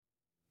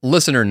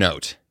Listener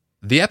note,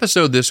 the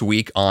episode this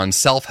week on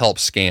self-help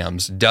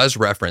scams does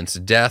reference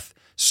death,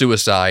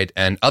 suicide,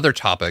 and other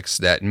topics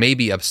that may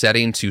be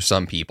upsetting to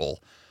some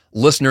people.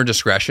 Listener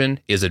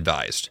discretion is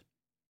advised.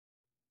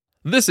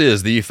 This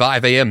is the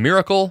 5 a.m.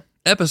 Miracle,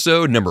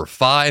 episode number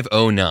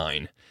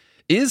 509.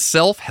 Is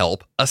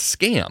self-help a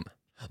scam?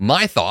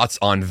 My thoughts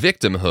on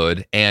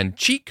victimhood and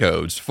cheat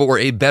codes for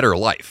a better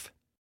life.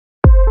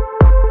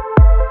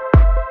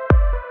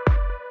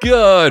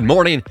 Good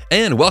morning,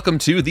 and welcome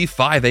to the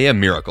 5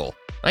 a.m. Miracle.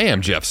 I am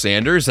Jeff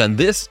Sanders, and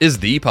this is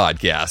the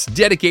podcast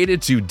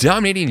dedicated to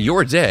dominating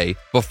your day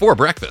before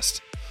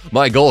breakfast.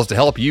 My goal is to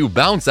help you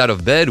bounce out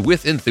of bed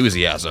with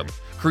enthusiasm,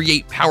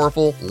 create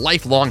powerful,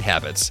 lifelong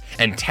habits,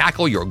 and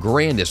tackle your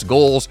grandest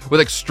goals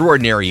with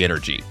extraordinary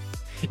energy.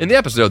 In the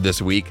episode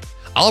this week,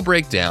 I'll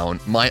break down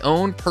my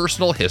own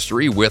personal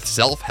history with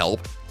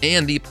self-help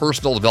and the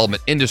personal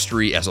development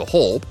industry as a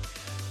whole,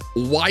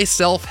 why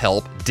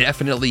self-help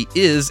definitely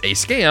is a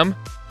scam,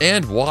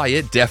 and why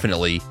it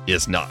definitely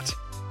is not.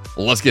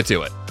 Let's get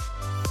to it.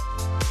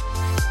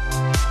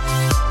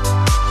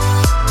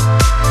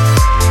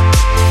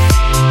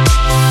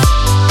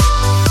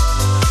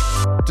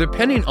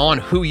 Depending on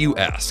who you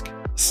ask,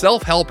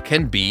 self-help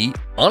can be,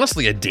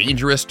 honestly, a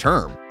dangerous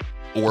term,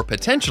 or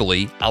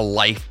potentially a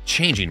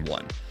life-changing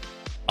one.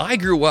 I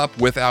grew up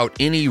without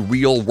any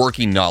real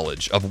working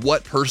knowledge of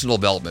what personal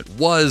development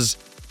was.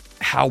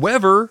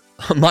 However,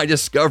 my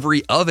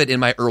discovery of it in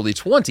my early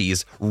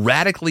 20s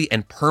radically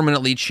and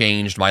permanently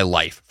changed my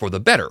life for the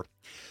better.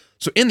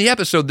 So in the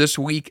episode this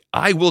week,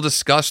 I will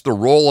discuss the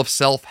role of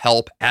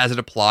self-help as it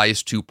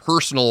applies to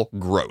personal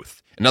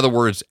growth. In other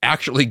words,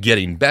 actually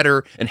getting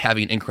better and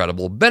having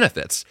incredible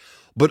benefits,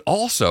 but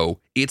also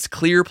its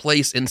clear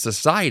place in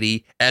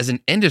society as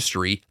an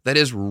industry that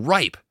is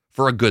ripe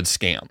for a good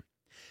scam.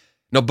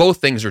 Now, both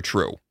things are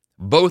true.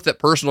 Both that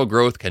personal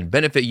growth can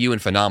benefit you in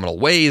phenomenal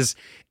ways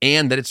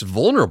and that it's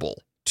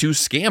vulnerable to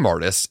scam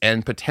artists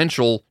and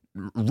potential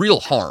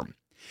real harm.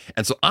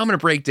 And so I'm going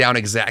to break down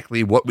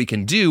exactly what we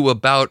can do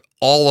about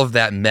all of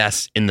that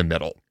mess in the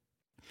middle.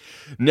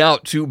 Now,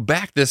 to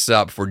back this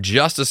up for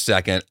just a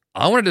second,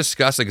 I want to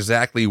discuss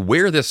exactly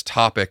where this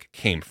topic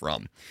came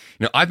from.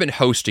 I've been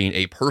hosting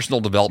a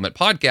personal development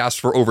podcast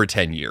for over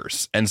 10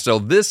 years, and so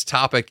this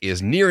topic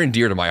is near and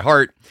dear to my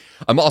heart.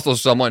 I'm also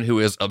someone who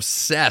is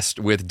obsessed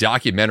with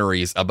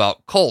documentaries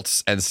about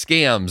cults and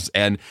scams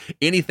and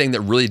anything that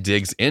really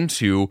digs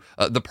into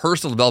the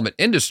personal development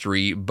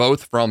industry,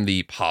 both from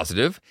the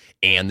positive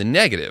and the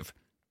negative.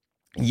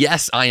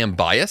 Yes, I am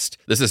biased.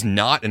 This is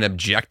not an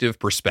objective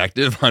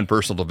perspective on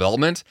personal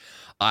development.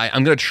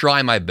 I'm going to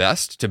try my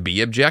best to be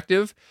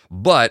objective,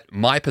 but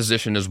my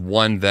position is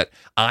one that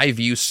I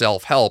view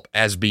self-help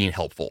as being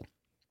helpful.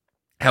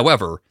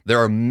 However,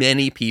 there are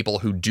many people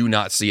who do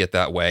not see it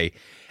that way,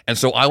 and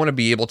so I want to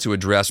be able to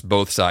address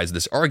both sides of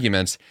this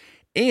argument,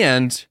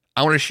 and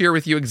I want to share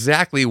with you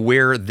exactly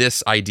where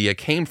this idea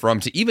came from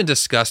to even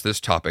discuss this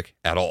topic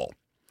at all.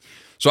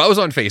 So I was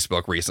on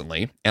Facebook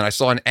recently, and I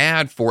saw an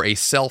ad for a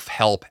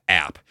self-help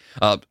app.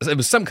 It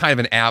was some kind of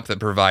an app that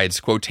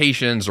provides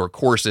quotations or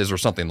courses or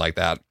something like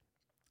that,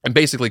 and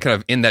basically kind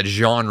of in that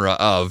genre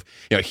of,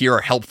 here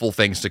are helpful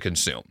things to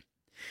consume.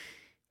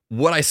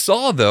 What I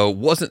saw, though,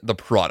 wasn't the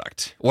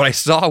product. What I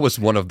saw was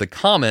one of the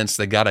comments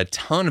that got a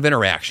ton of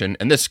interaction,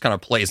 and this kind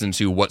of plays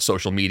into what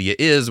social media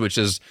is, which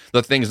is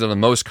the things that are the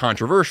most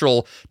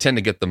controversial tend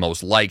to get the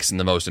most likes and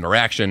the most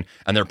interaction,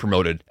 and they're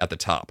promoted at the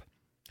top.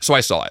 So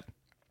I saw it.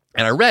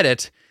 And I read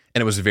it,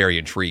 and it was very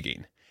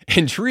intriguing.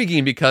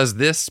 Intriguing because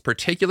this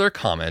particular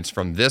comment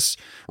from this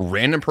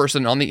random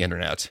person on the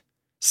internet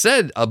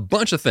said a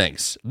bunch of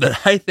things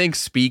that I think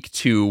speak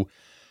to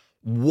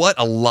what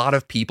a lot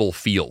of people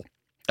feel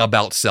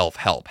about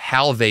self-help,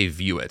 how they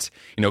view it.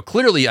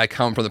 Clearly I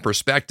come from the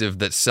perspective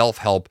that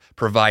self-help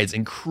provides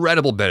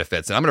incredible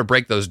benefits, and I'm going to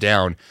break those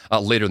down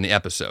later in the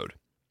episode.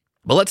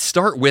 But let's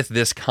start with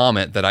this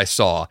comment that I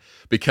saw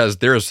because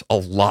there's a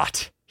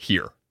lot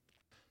here.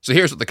 So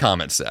here's what the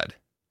comment said.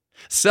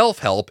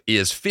 Self-help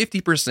is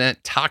 50%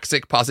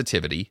 toxic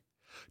positivity,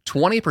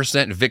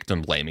 20%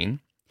 victim blaming,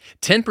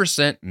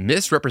 10%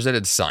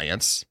 misrepresented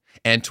science,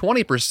 and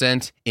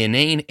 20%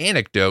 inane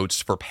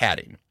anecdotes for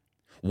padding.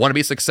 Want to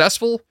be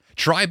successful?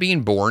 Try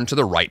being born to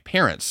the right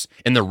parents,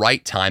 in the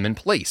right time and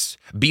place,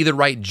 be the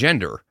right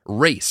gender,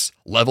 race,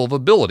 level of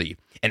ability,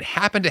 and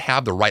happen to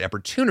have the right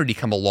opportunity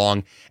come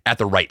along at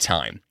the right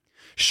time.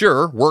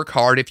 Sure, work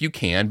hard if you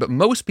can, but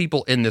most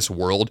people in this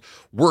world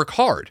work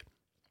hard.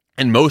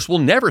 And most will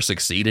never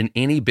succeed in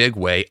any big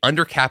way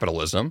under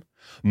capitalism.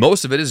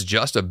 Most of it is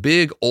just a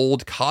big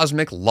old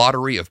cosmic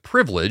lottery of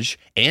privilege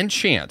and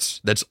chance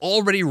that's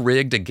already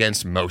rigged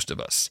against most of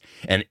us.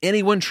 And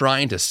anyone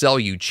trying to sell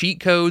you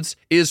cheat codes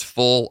is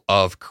full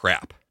of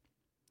crap.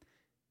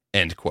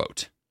 End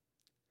quote.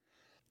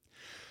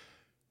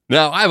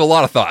 Now, I have a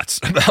lot of thoughts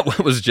about what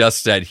was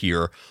just said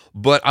here,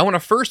 but I want to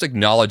first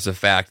acknowledge the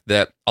fact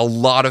that a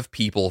lot of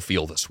people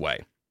feel this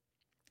way.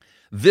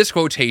 This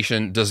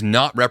quotation does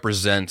not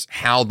represent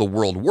how the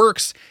world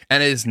works,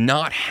 and it is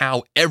not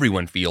how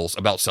everyone feels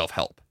about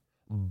self-help.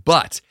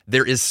 but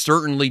there is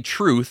certainly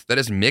truth that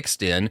is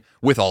mixed in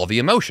with all the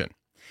emotion.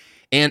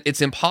 And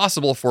it's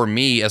impossible for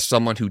me, as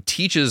someone who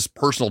teaches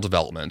personal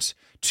development,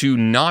 to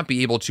not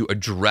be able to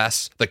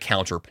address the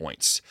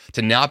counterpoints,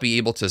 to not be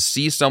able to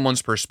see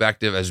someone's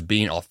perspective as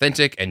being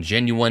authentic and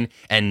genuine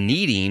and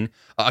needing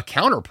a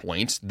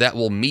counterpoint that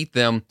will meet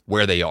them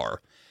where they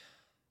are.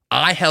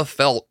 I have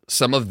felt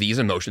some of these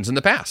emotions in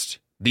the past.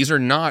 These are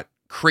not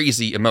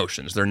crazy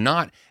emotions. They're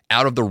not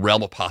out of the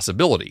realm of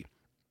possibility.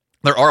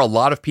 There are a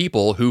lot of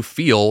people who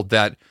feel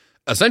that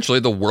essentially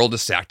the world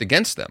is stacked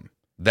against them,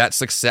 that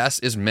success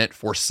is meant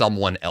for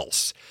someone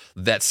else,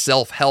 that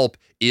self-help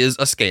is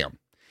a scam,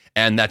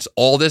 and that's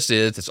all this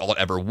is, it's all it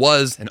ever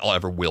was, and all it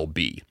ever will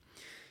be.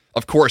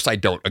 Of course, I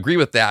don't agree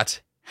with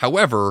that.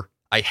 However,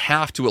 I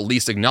have to at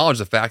least acknowledge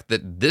the fact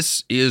that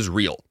this is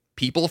real.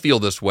 People feel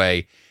this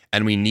way,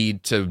 and we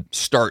need to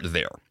start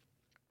there.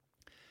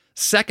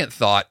 Second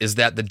thought is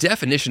that the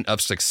definition of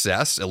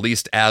success, at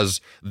least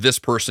as this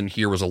person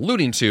here was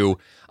alluding to,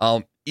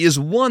 is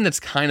one that's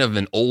kind of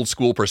an old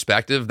school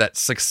perspective, that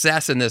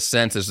success in this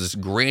sense is this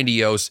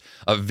grandiose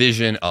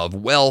vision of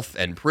wealth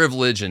and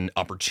privilege and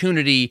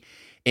opportunity.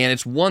 And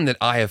it's one that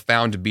I have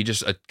found to be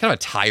just a kind of a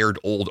tired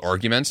old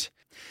argument.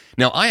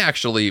 Now, I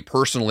actually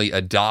personally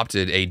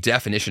adopted a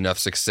definition of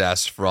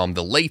success from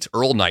the late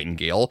Earl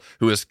Nightingale,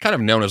 who is kind of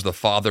known as the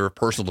father of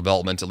personal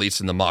development, at least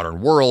in the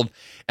modern world.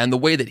 And the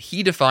way that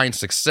he defined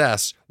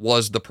success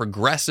was the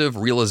progressive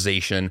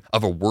realization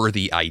of a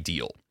worthy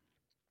ideal.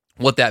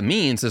 What that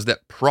means is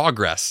that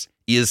progress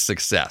is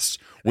success.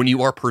 When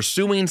you are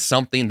pursuing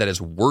something that is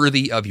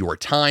worthy of your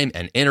time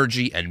and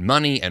energy and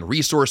money and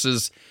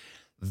resources,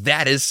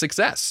 that is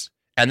success.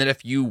 And then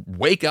if you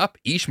wake up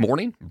each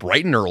morning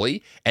bright and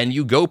early and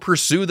you go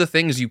pursue the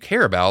things you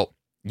care about,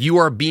 you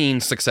are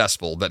being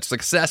successful. That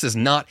success is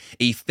not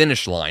a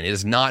finish line. It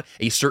is not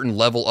a certain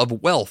level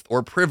of wealth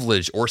or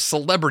privilege or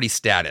celebrity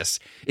status.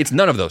 It's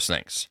none of those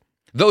things.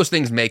 Those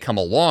things may come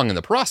along in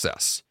the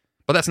process,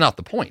 but that's not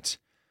the point.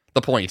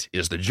 The point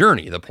is the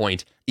journey. The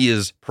point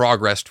is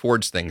progress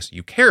towards things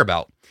you care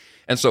about.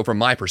 And so from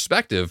my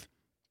perspective,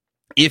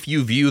 if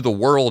you view the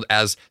world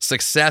as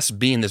success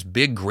being this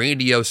big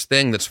grandiose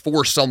thing that's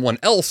for someone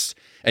else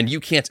and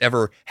you can't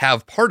ever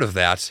have part of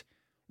that,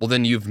 well,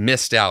 then you've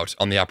missed out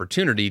on the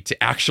opportunity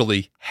to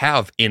actually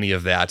have any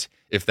of that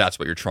if that's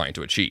what you're trying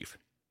to achieve.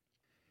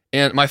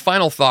 And my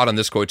final thought on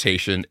this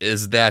quotation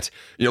is that,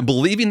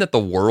 believing that the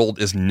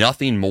world is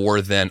nothing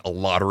more than a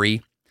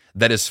lottery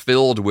that is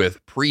filled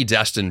with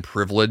predestined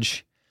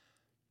privilege,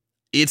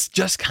 it's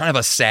just kind of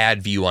a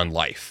sad view on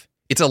life.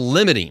 It's a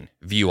limiting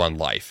view on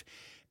life.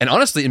 And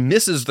honestly, it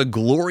misses the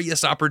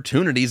glorious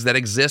opportunities that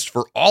exist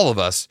for all of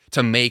us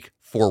to make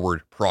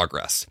forward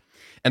progress.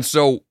 And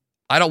so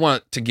I don't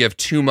want to give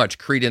too much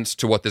credence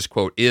to what this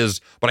quote is,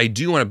 but I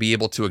do want to be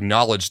able to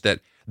acknowledge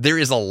that there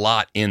is a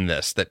lot in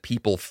this that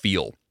people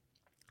feel.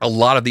 A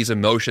lot of these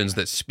emotions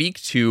that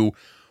speak to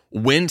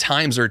when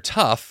times are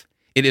tough,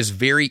 it is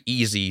very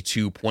easy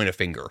to point a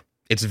finger.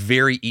 It's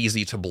very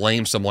easy to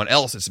blame someone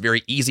else. It's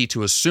very easy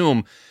to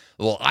assume,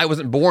 well, I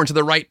wasn't born to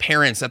the right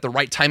parents at the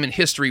right time in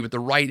history with the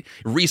right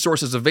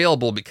resources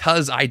available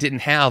because I didn't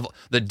have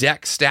the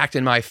deck stacked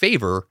in my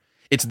favor.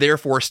 It's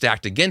therefore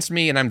stacked against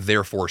me and I'm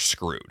therefore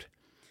screwed.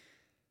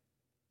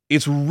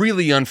 It's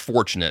really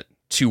unfortunate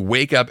to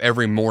wake up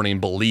every morning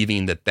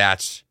believing that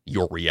that's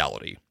your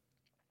reality.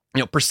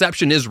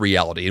 Perception is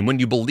reality. And when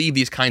you believe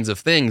these kinds of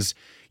things,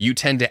 you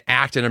tend to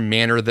act in a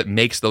manner that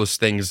makes those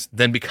things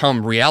then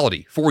become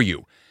reality for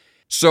you.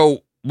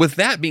 So with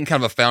that being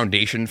kind of a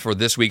foundation for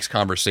this week's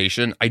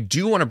conversation, I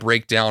do want to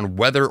break down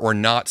whether or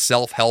not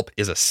self-help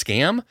is a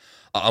scam.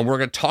 We're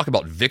going to talk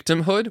about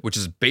victimhood, which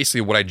is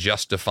basically what I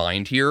just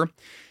defined here,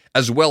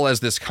 as well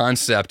as this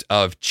concept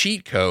of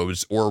cheat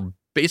codes, or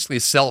basically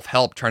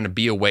self-help trying to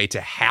be a way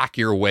to hack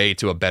your way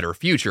to a better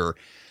future.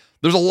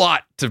 There's a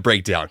lot to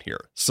break down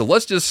here. So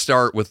let's just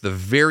start with the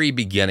very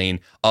beginning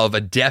of a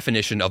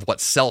definition of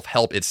what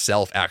self-help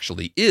itself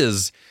actually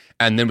is,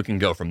 and then we can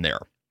go from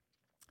there.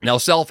 Now,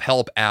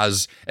 self-help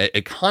as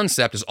a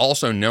concept is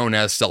also known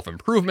as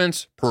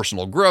self-improvement,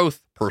 personal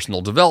growth,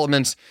 personal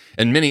development,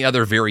 and many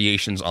other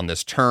variations on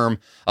this term.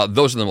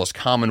 Those are the most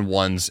common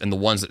ones and the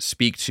ones that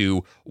speak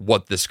to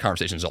what this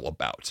conversation is all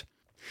about.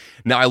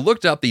 Now, I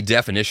looked up the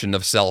definition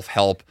of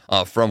self-help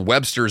from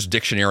Webster's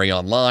Dictionary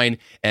Online,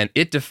 and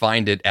it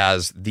defined it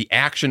as the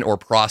action or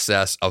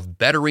process of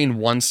bettering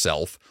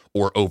oneself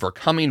or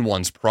overcoming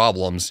one's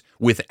problems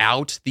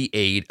without the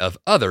aid of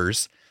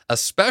others,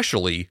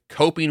 especially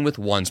coping with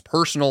one's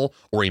personal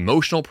or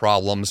emotional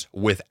problems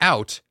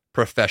without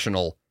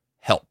professional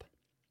help.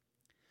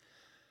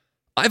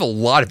 I have a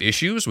lot of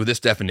issues with this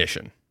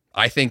definition.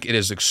 I think it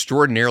is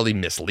extraordinarily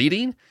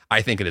misleading.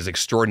 I think it is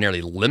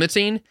extraordinarily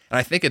limiting, and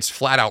I think it's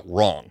flat out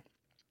wrong.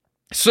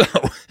 So,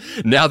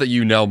 now that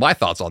you know my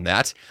thoughts on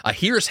that,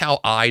 here's how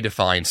I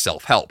define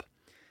self-help.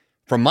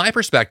 From my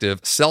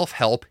perspective,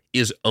 self-help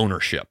is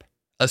ownership,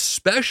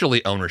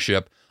 especially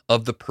ownership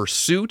of the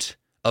pursuit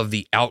of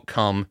the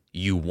outcome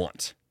you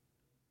want.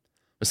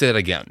 Let's say that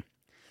again.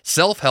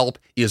 Self-help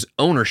is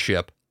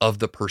ownership of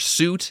the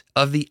pursuit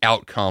of the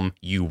outcome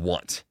you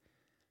want.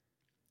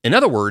 In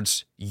other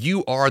words,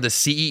 you are the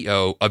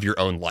CEO of your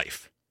own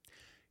life.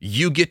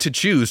 You get to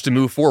choose to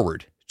move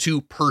forward,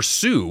 to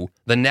pursue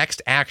the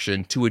next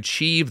action to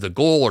achieve the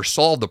goal or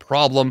solve the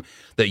problem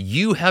that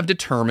you have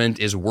determined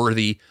is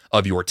worthy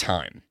of your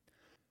time.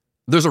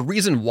 There's a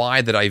reason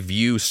why that I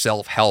view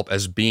self-help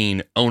as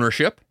being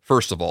ownership,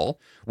 first of all,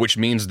 which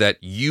means that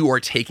you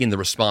are taking the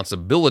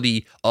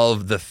responsibility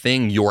of the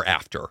thing you're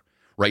after,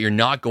 right? You're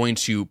not going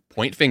to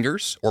point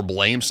fingers or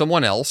blame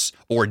someone else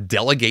or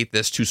delegate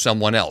this to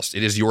someone else.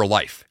 It is your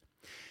life.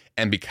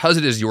 And because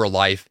it is your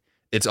life,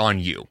 it's on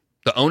you.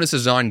 The onus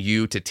is on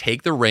you to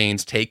take the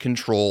reins, take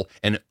control,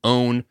 and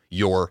own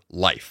your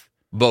life,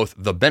 both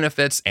the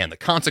benefits and the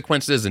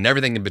consequences and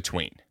everything in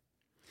between.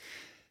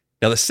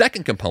 Now, the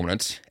second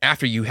component,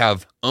 after you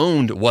have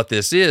owned what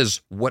this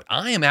is, what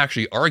I am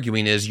actually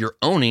arguing is you're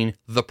owning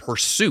the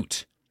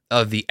pursuit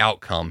of the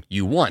outcome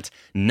you want,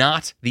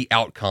 not the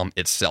outcome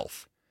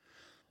itself.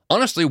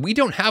 Honestly, we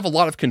don't have a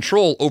lot of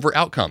control over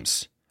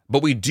outcomes,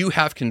 but we do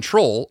have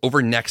control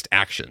over next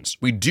actions.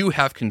 We do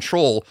have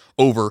control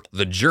over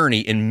the journey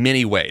in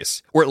many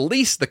ways, or at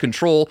least the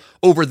control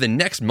over the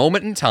next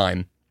moment in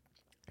time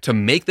to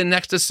make the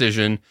next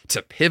decision,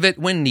 to pivot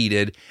when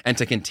needed, and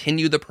to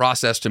continue the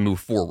process to move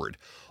forward.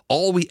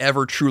 All we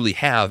ever truly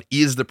have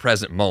is the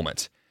present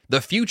moment.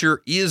 The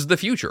future is the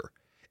future.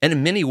 And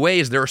in many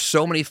ways, there are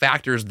so many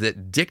factors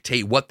that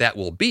dictate what that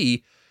will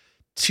be.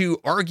 To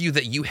argue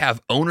that you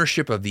have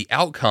ownership of the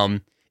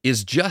outcome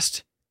is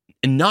just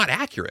not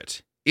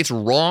accurate. It's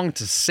wrong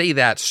to say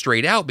that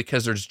straight out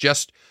because there's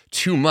just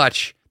too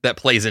much that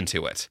plays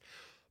into it.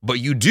 But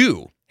you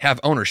do have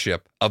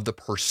ownership of the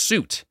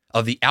pursuit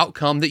of the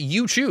outcome that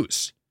you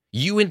choose.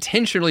 You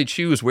intentionally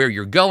choose where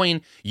you're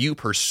going. You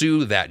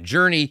pursue that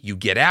journey. You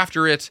get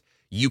after it.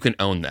 You can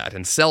own that.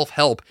 And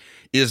self-help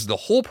is the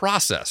whole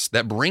process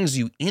that brings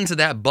you into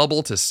that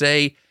bubble to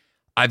say,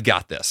 I've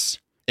got this.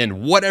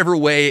 In whatever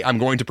way I'm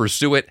going to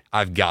pursue it,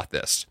 I've got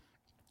this.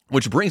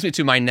 Which brings me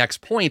to my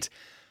next point.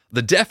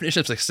 The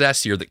definition of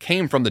success here that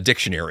came from the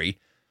dictionary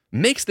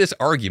makes this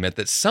argument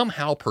that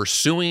somehow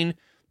pursuing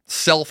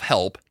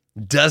self-help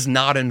does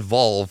not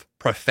involve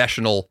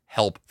professional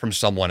help from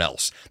someone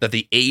else, that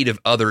the aid of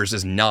others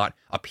is not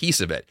a piece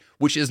of it,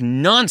 which is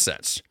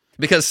nonsense,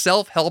 because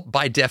self-help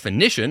by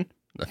definition,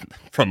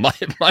 from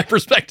my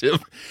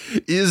perspective,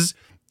 is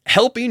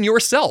helping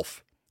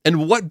yourself.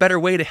 And what better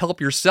way to help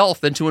yourself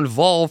than to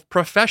involve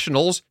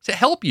professionals to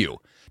help you,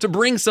 to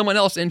bring someone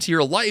else into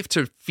your life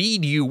to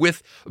feed you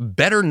with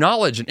better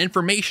knowledge and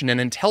information and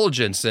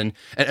intelligence and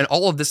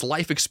all of this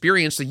life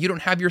experience that you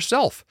don't have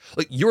yourself.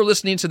 Like, you're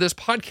listening to this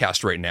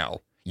podcast right now.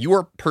 You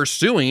are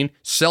pursuing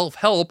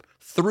self-help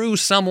through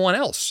someone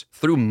else,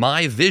 through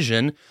my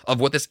vision of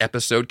what this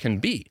episode can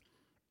be.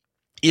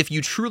 If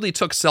you truly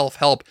took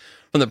self-help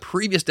from the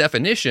previous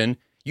definition,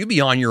 you'd be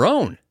on your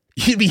own.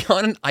 You'd be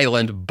on an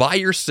island by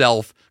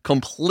yourself,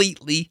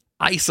 completely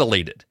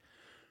isolated.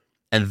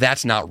 And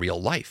that's not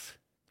real life.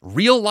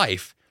 Real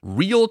life,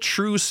 real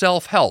true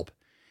self-help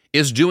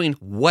is doing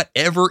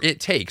whatever it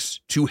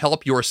takes to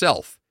help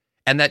yourself.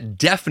 And that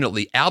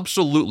definitely,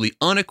 absolutely,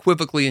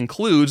 unequivocally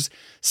includes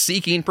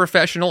seeking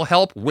professional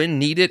help when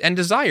needed and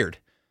desired.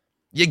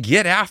 You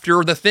get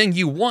after the thing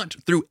you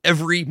want through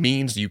every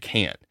means you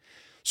can.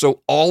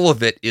 So all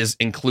of it is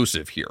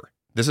inclusive here.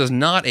 This is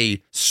not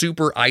a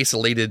super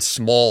isolated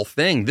small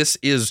thing. This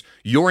is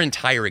your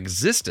entire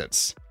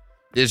existence,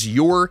 is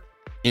your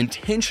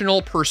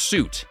intentional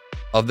pursuit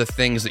of the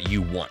things that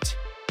you want.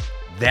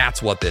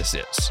 That's what this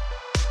is.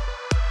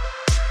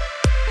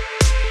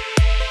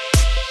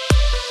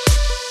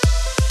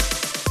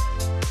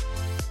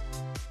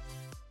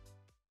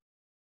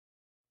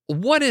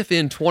 What if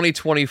in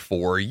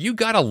 2024 you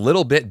got a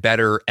little bit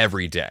better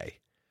every day?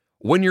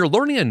 When you're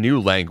learning a new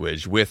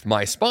language with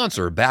my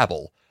sponsor,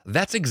 Babbel,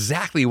 that's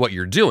exactly what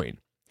you're doing.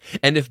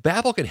 And if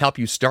Babbel can help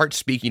you start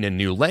speaking a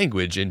new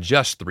language in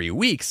just 3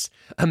 weeks,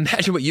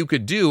 imagine what you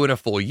could do in a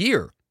full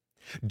year.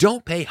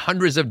 Don't pay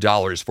hundreds of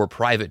dollars for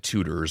private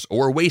tutors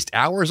or waste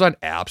hours on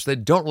apps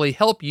that don't really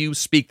help you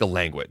speak the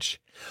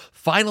language.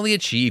 Finally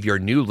achieve your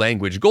new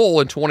language goal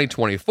in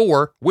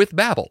 2024 with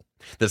Babbel,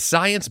 the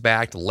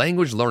science-backed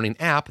language learning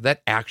app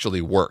that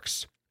actually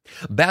works.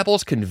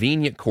 Babbel's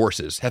convenient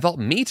courses have helped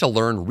me to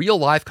learn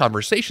real-life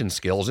conversation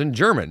skills in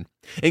German,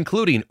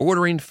 including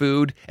ordering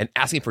food and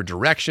asking for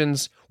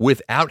directions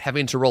without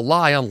having to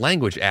rely on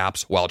language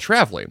apps while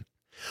traveling.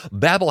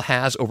 Babbel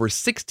has over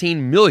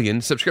 16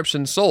 million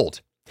subscriptions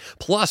sold.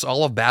 Plus,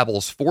 all of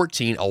Babbel's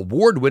 14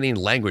 award-winning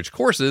language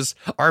courses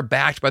are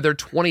backed by their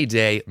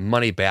 20-day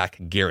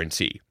money-back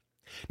guarantee.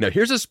 Now,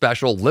 here's a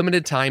special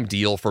limited-time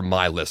deal for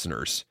my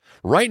listeners.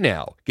 Right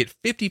now, get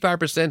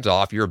 55%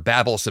 off your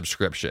Babbel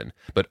subscription,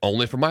 but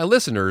only for my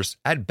listeners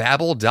at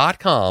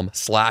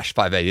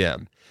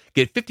babbel.com/5am.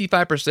 Get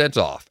 55%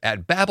 off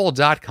at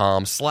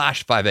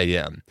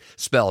babbel.com/5am,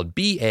 spelled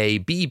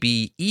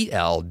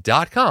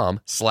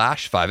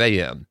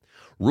BABBEL.com/5am.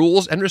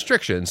 Rules and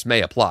restrictions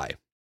may apply.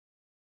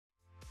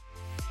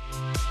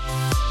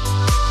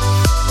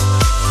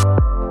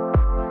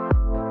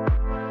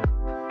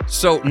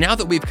 So now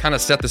that we've kind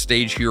of set the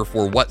stage here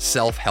for what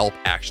self-help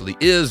actually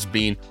is,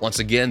 being, once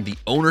again, the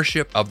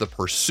ownership of the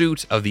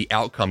pursuit of the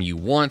outcome you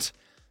want,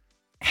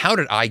 how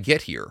did I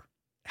get here?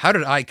 How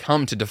did I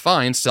come to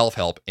define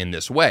self-help in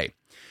this way?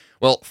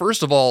 Well,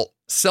 first of all,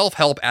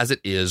 self-help as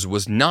it is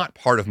was not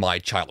part of my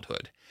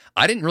childhood.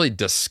 I didn't really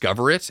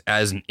discover it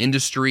as an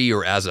industry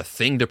or as a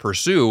thing to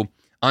pursue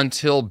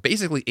until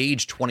basically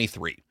age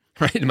 23.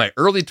 Right? In my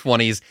early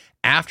 20s,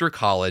 after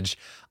college,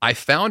 I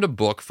found a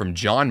book from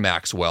John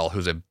Maxwell,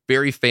 who's a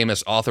very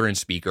famous author and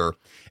speaker.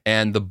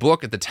 And the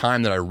book at the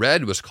time that I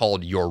read was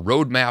called Your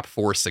Roadmap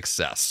for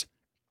Success.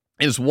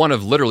 It is one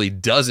of literally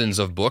dozens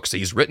of books that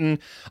he's written.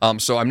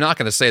 So I'm not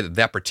going to say that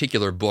that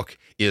particular book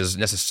is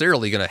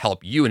necessarily going to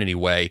help you in any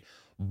way.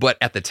 But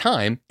at the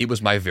time, it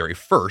was my very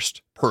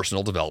first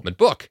personal development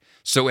book.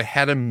 So it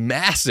had a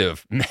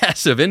massive,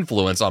 massive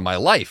influence on my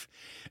life.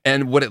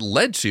 And what it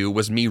led to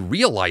was me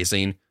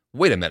realizing,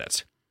 wait a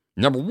minute.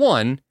 Number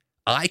one,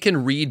 I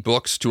can read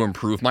books to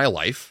improve my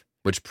life,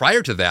 which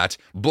prior to that,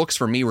 books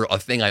for me were a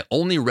thing I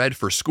only read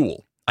for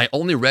school. I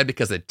only read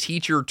because a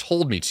teacher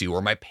told me to,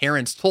 or my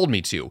parents told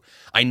me to.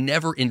 I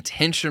never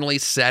intentionally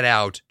set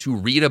out to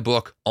read a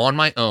book on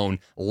my own,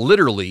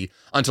 literally,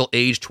 until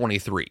age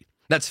 23.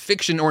 That's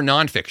fiction or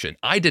nonfiction.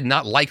 I did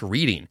not like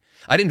reading.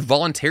 I didn't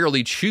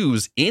voluntarily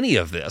choose any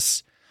of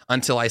this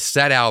until I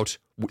set out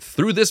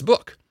through this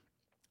book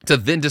to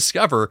then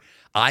discover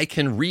I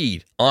can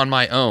read on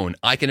my own.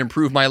 I can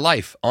improve my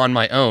life on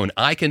my own.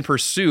 I can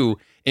pursue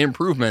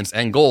improvements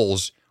and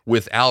goals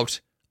without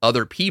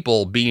other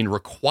people being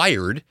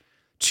required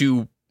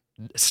to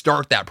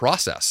start that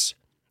process.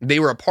 They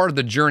were a part of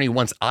the journey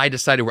once I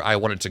decided where I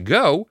wanted to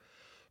go,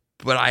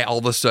 but I all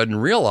of a sudden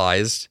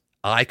realized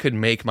I could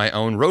make my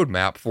own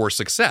roadmap for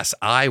success.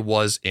 I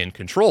was in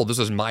control. This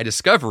was my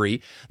discovery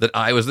that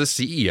I was the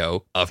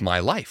CEO of my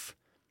life.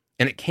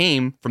 And it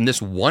came from this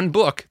one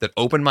book that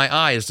opened my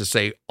eyes to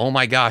say, oh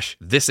my gosh,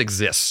 this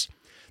exists.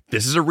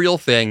 This is a real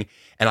thing,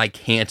 and I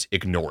can't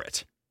ignore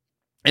it.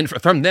 And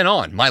from then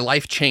on, my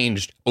life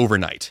changed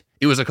overnight.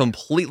 It was a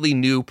completely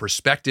new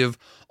perspective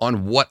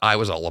on what I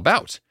was all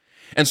about.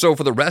 And so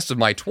for the rest of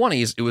my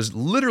 20s, it was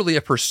literally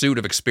a pursuit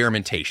of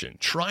experimentation,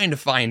 trying to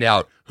find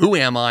out who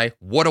am I,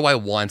 what do I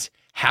want,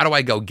 how do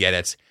I go get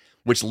it,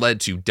 which led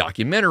to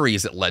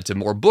documentaries. It led to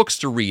more books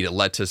to read. It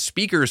led to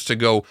speakers to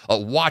go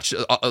watch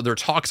their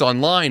talks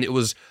online. It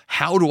was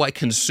how do I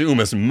consume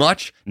as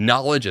much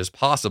knowledge as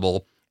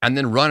possible and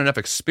then run enough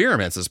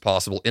experiments as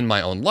possible in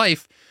my own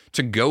life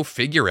to go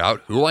figure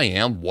out who I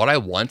am, what I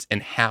want,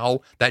 and how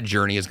that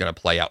journey is going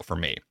to play out for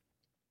me.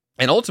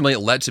 And ultimately, it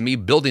led to me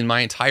building my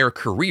entire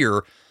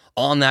career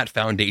on that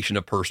foundation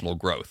of personal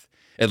growth.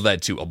 It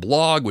led to a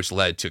blog, which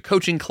led to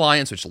coaching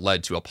clients, which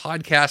led to a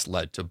podcast,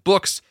 led to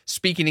books,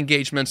 speaking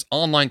engagements,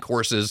 online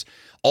courses,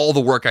 all the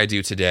work I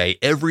do today.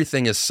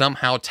 Everything is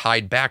somehow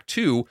tied back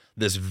to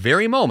this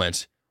very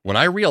moment when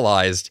I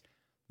realized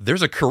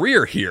there's a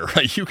career here.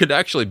 You could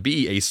actually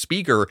be a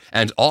speaker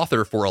and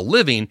author for a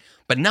living,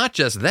 but not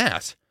just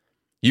that.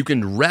 You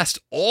can rest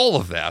all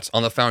of that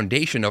on the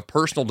foundation of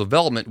personal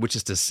development, which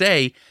is to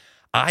say,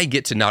 I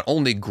get to not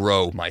only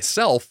grow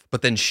myself,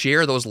 but then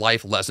share those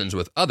life lessons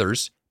with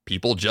others,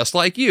 people just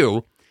like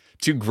you,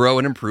 to grow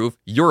and improve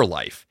your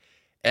life.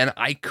 And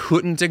I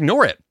couldn't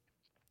ignore it.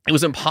 It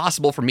was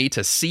impossible for me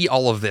to see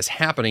all of this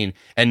happening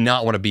and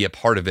not want to be a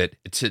part of it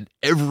to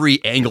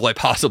every angle I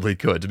possibly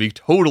could, to be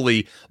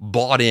totally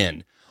bought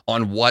in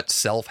on what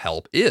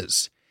self-help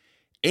is.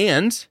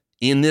 And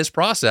in this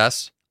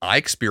process, I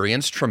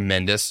experienced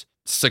tremendous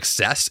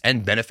success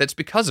and benefits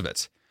because of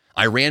it.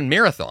 I ran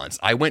marathons.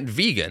 I went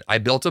vegan. I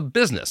built a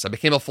business. I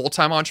became a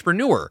full-time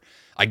entrepreneur.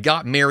 I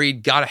got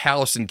married, got a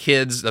house and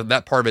kids.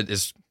 That part of it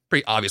is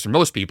pretty obvious for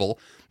most people.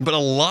 But a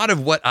lot of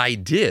what I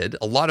did,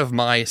 a lot of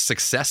my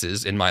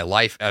successes in my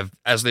life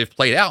as they've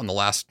played out in the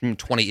last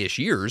 20-ish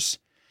years,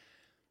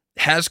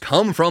 has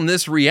come from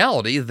this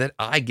reality that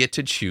I get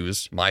to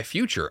choose my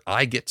future.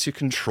 I get to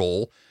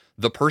control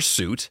the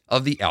pursuit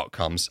of the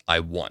outcomes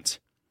I want.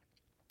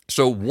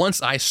 So once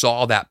I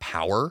saw that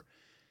power,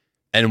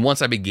 and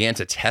once I began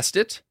to test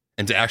it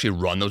and to actually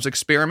run those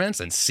experiments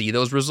and see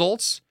those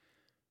results,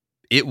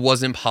 it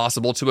was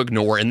impossible to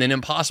ignore and then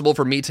impossible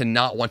for me to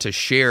not want to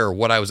share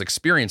what I was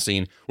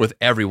experiencing with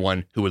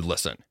everyone who would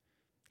listen.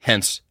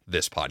 Hence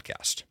this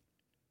podcast.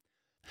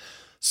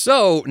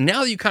 So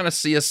now that you kind of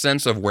see a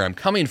sense of where I'm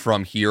coming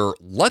from here,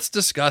 let's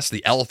discuss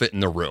the elephant in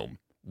the room,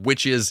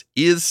 which is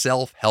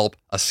self-help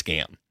a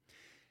scam?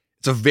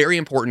 It's a very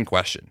important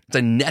question. It's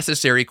a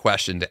necessary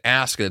question to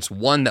ask, and it's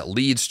one that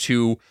leads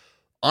to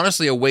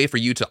honestly a way for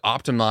you to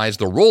optimize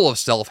the role of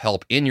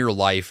self-help in your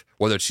life,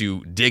 whether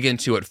to dig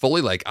into it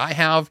fully like I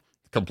have,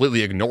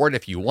 completely ignore it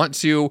if you want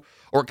to,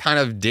 or kind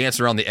of dance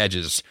around the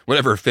edges,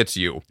 whatever fits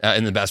you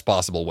in the best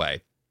possible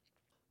way.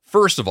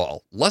 First of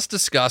all, let's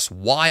discuss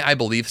why I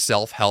believe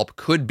self-help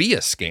could be a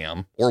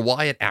scam or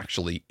why it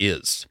actually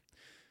is.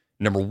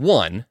 Number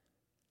one,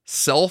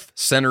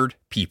 self-centered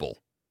people.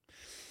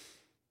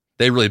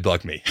 They really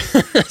bug me.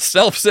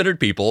 Self-centered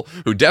people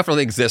who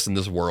definitely exist in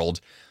this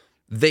world.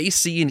 They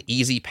see an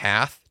easy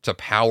path to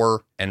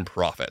power and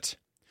profit.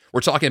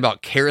 We're talking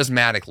about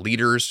charismatic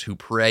leaders who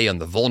prey on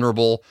the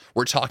vulnerable.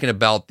 We're talking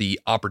about the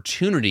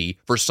opportunity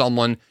for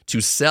someone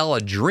to sell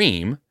a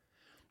dream,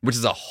 which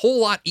is a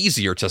whole lot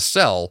easier to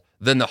sell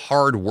than the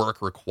hard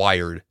work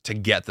required to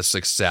get the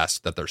success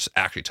that they're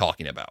actually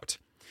talking about.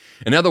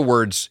 In other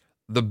words,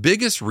 the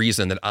biggest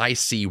reason that I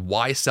see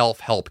why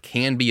self-help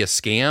can be a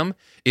scam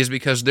is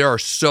because there are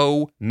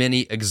so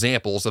many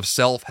examples of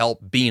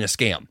self-help being a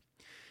scam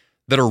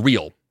that are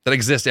real, that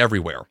exist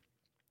everywhere.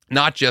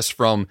 Not just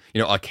from,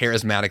 a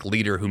charismatic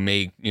leader who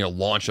may,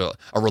 launch a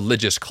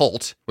religious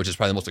cult, which is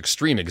probably the most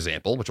extreme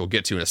example, which we'll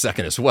get to in a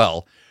second as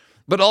well,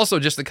 but also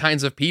just the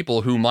kinds of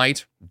people who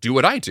might do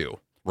what I do.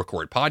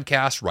 Record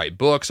podcasts, write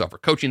books, offer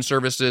coaching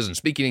services and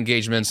speaking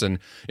engagements, and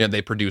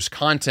they produce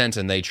content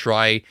and they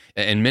try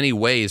in many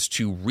ways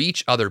to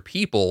reach other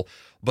people,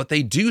 but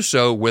they do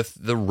so with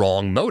the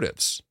wrong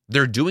motives.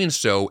 They're doing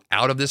so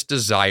out of this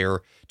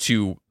desire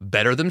to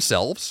better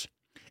themselves,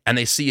 and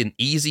they see an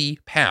easy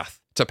path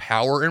to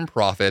power and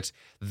profit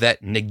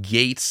that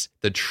negates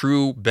the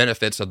true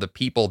benefits of the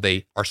people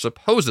they are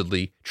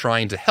supposedly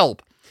trying to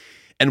help.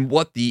 And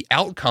what the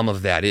outcome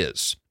of that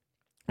is,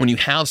 when you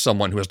have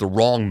someone who has the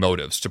wrong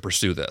motives to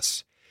pursue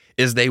this,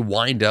 is they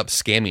wind up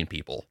scamming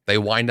people. They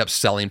wind up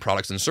selling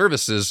products and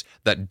services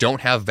that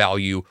don't have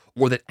value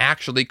or that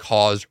actually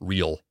cause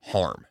real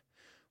harm.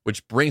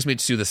 Which brings me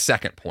to the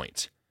second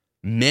point.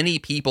 Many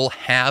people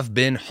have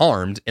been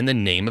harmed in the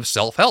name of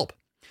self-help.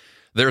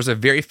 There's a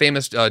very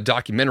famous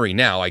documentary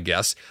now, I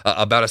guess,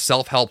 about a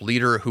self-help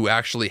leader who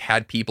actually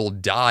had people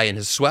die in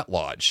his sweat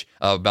lodge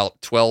about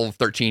 12,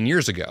 13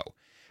 years ago.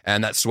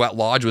 And that sweat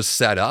lodge was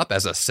set up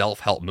as a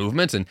self-help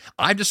movement. And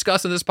I've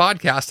discussed in this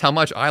podcast how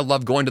much I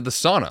love going to the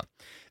sauna.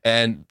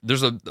 And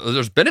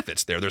there's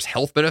benefits there. There's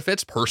health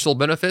benefits, personal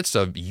benefits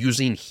of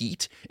using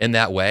heat in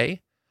that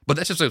way. But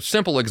that's just a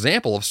simple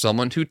example of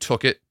someone who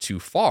took it too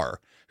far,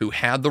 who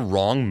had the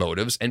wrong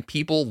motives, and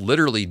people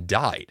literally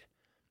died.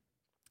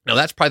 Now,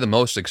 that's probably the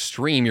most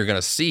extreme you're going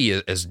to see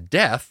is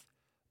death.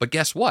 But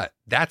guess what?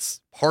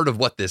 That's part of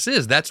what this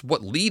is. That's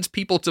what leads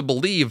people to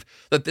believe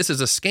that this is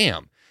a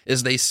scam,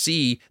 is they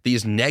see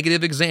these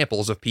negative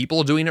examples of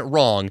people doing it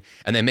wrong,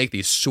 and they make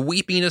these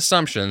sweeping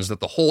assumptions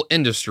that the whole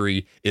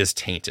industry is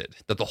tainted,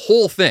 that the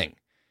whole thing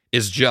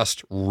is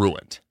just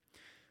ruined,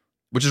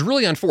 which is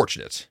really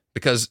unfortunate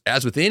because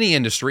as with any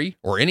industry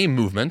or any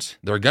movement,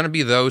 there are going to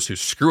be those who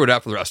screw it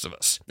up for the rest of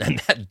us. And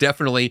that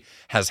definitely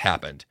has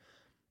happened.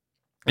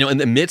 In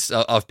the midst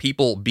of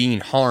people being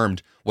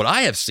harmed, what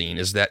I have seen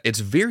is that it's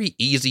very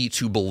easy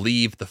to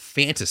believe the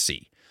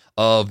fantasy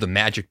of the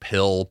magic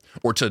pill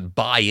or to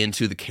buy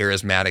into the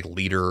charismatic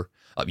leader.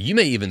 You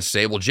may even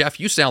say, well,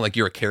 Jeff, you sound like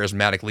you're a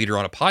charismatic leader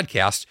on a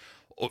podcast.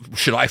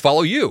 Should I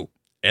follow you?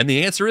 And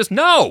the answer is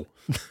no.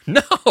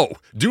 No,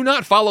 do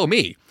not follow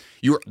me.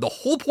 The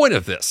whole point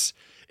of this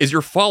is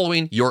you're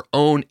following your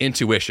own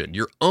intuition,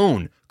 your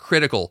own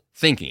critical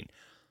thinking.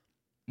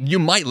 You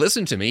might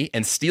listen to me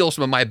and steal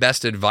some of my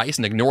best advice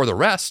and ignore the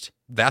rest.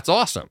 That's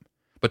awesome.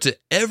 But to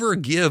ever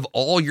give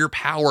all your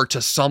power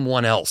to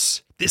someone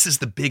else, this is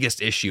the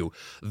biggest issue.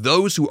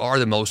 Those who are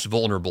the most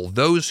vulnerable,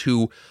 those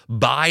who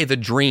buy the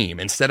dream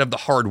instead of the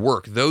hard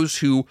work, those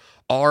who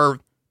are,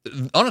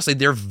 honestly,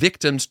 they're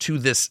victims to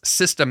this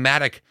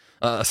systematic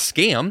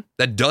scam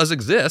that does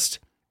exist,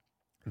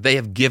 they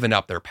have given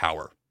up their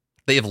power.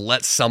 They have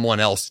let someone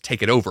else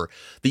take it over.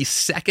 The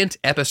second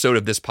episode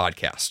of this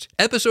podcast,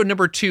 episode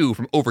number 2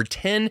 from over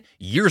 10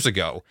 years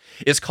ago,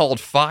 is called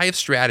 5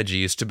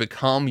 Strategies to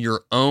Become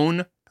Your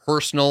Own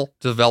Personal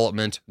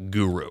Development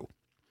Guru.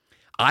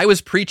 I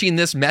was preaching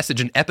this message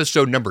in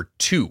episode number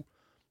 2.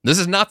 This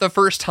is not the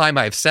first time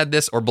I've said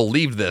this or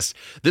believed this.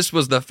 This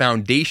was the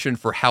foundation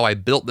for how I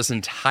built this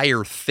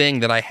entire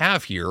thing that I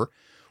have here,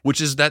 which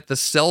is that the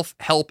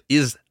self-help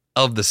is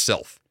of the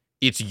self.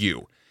 It's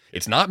you.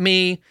 It's not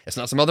me. It's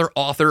not some other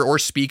author or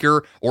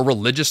speaker or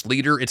religious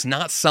leader. It's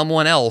not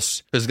someone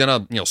else who's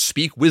going to,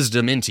 speak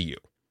wisdom into you.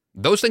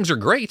 Those things are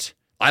great.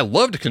 I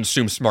love to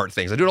consume smart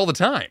things. I do it all the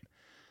time.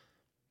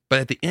 But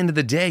at the end of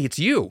the day, it's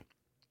you.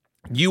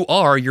 You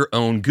are your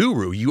own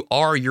guru. You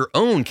are your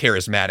own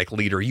charismatic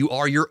leader. You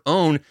are your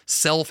own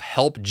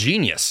self-help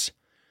genius.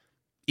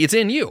 It's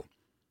in you.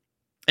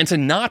 And to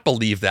not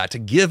believe that, to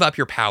give up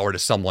your power to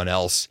someone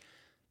else,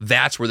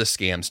 that's where the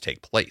scams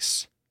take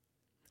place.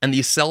 And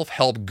these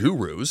self-help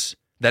gurus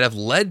that have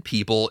led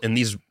people in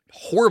these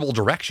horrible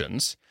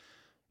directions,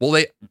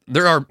 well,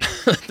 there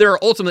are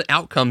ultimate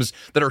outcomes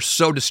that are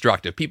so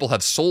destructive. People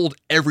have sold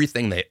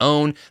everything they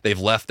own. They've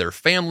left their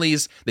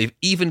families. They've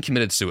even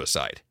committed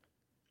suicide.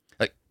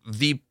 Like,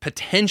 the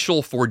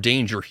potential for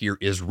danger here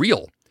is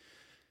real.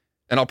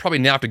 And I'll probably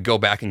now have to go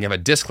back and give a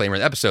disclaimer in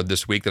the episode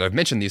this week that I've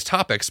mentioned these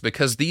topics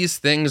because these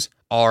things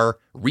are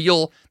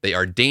real, they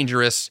are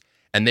dangerous,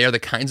 and they are the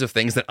kinds of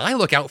things that I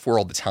look out for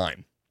all the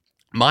time.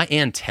 My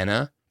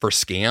antenna for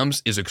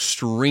scams is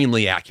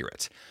extremely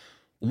accurate.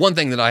 One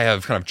thing that I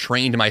have kind of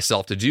trained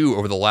myself to do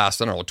over the last,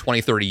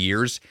 20, 30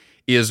 years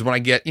is when I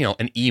get,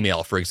 an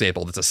email, for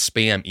example, that's a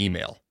spam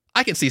email.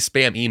 I can see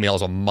spam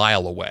emails a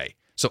mile away.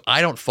 so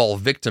I don't fall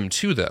victim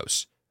to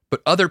those.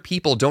 But other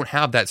people don't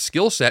have that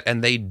skill set,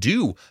 and they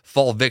do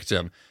fall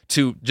victim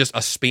to just a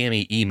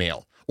spammy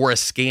email or a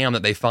scam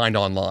that they find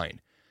online.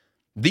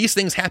 These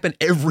things happen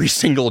every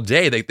single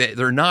day.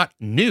 They're not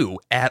new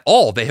at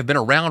all. They have been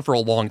around for a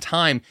long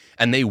time,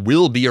 and they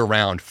will be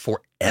around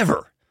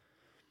forever.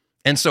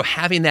 And so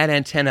having that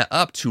antenna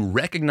up to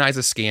recognize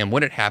a scam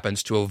when it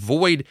happens, to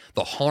avoid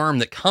the harm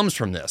that comes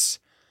from this,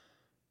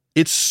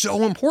 it's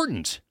so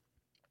important.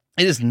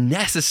 It is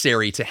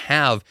necessary to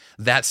have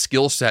that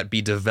skill set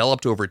be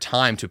developed over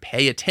time, to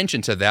pay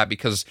attention to that,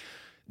 because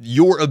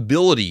your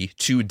ability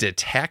to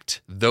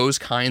detect those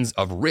kinds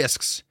of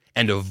risks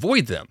and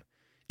avoid them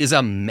is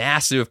a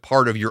massive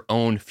part of your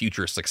own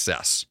future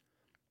success.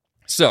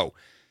 So,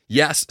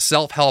 yes,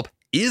 self-help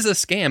is a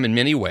scam in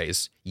many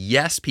ways.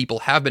 Yes, people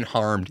have been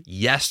harmed.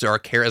 Yes, there are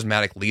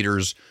charismatic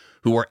leaders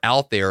who are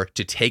out there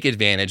to take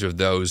advantage of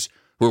those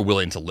who are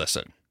willing to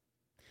listen.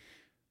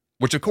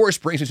 Which, of course,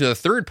 brings me to the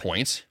third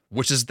point,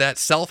 which is that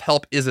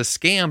self-help is a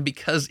scam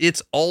because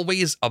it's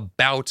always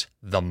about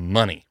the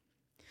money.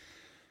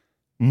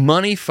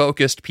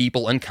 Money-focused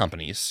people and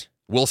companies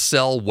will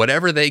sell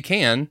whatever they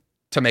can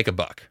to make a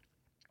buck,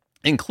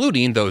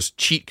 including those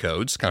cheat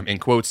codes, kind of in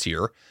quotes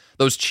here,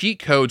 those cheat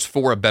codes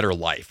for a better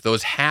life,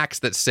 those hacks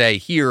that say,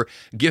 here,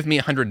 give me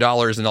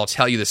 $100 and I'll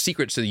tell you the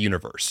secrets to the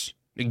universe.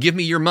 Give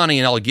me your money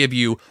and I'll give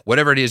you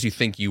whatever it is you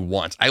think you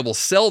want. I will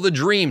sell the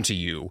dream to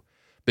you,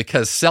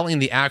 because selling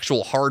the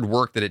actual hard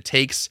work that it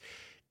takes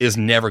is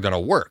never going to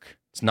work.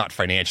 It's not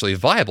financially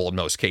viable in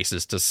most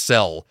cases to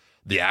sell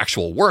the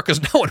actual work,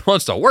 because no one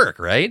wants to work,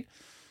 right?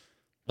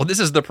 Well, this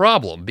is the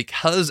problem.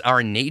 Because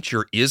our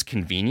nature is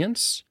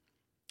convenience,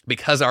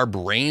 because our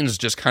brains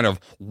just kind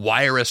of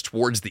wire us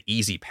towards the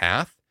easy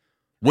path,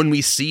 when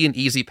we see an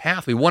easy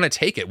path, we want to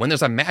take it. When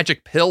there's a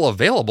magic pill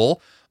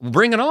available,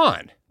 bring it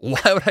on.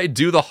 Why would I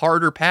do the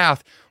harder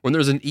path when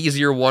there's an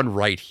easier one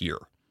right here?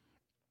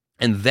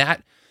 And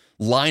that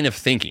line of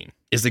thinking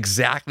is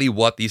exactly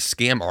what these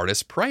scam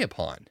artists prey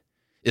upon,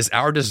 is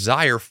our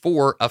desire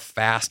for a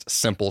fast,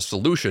 simple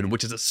solution,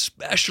 which is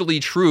especially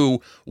true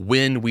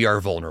when we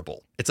are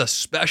vulnerable. It's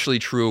especially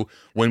true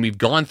when we've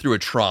gone through a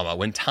trauma,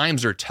 when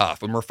times are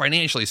tough, when we're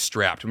financially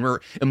strapped, when we're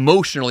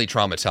emotionally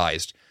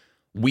traumatized.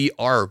 We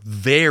are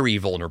very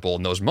vulnerable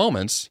in those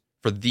moments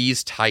for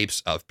these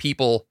types of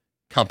people,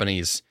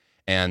 companies,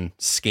 and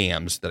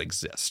scams that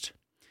exist.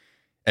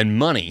 And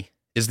money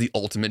is the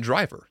ultimate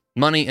driver.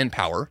 Money and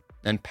power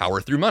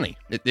through money.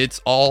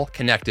 It's all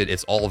connected.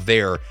 It's all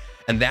there.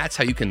 And that's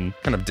how you can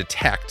kind of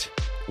detect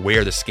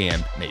where the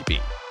scam may be.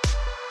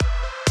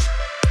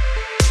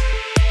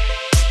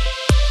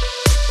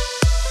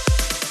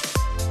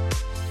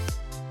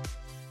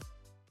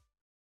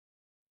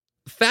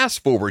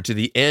 Fast forward to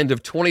the end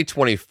of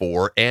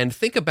 2024 and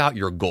think about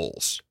your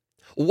goals.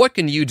 What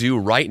can you do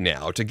right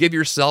now to give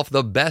yourself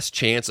the best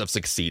chance of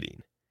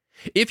succeeding?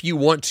 If you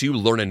want to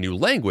learn a new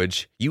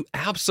language, you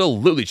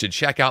absolutely should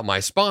check out my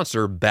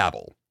sponsor,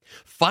 Babbel.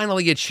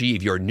 Finally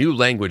achieve your new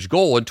language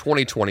goal in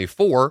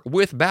 2024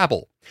 with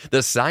Babbel,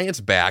 the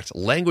science-backed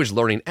language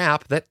learning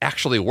app that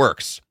actually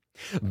works.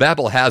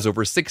 Babbel has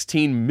over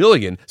 16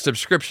 million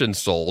subscriptions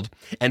sold,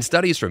 and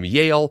studies from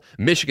Yale,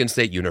 Michigan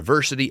State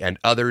University, and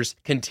others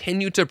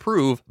continue to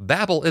prove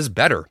Babbel is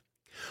better.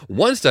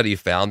 One study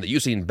found that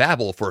using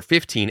Babbel for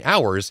 15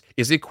 hours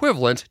is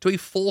equivalent to a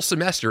full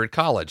semester at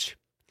college.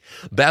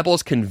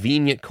 Babbel's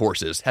convenient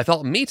courses have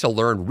helped me to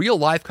learn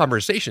real-life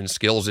conversation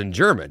skills in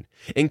German,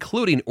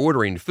 including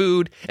ordering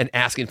food and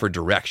asking for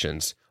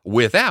directions,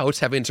 without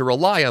having to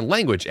rely on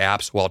language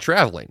apps while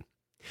traveling.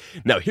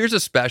 Now, here's a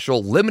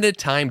special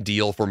limited-time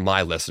deal for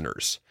my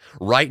listeners.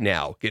 Right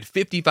now, get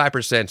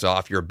 55%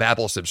 off your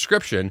Babbel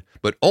subscription,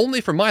 but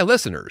only for my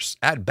listeners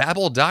at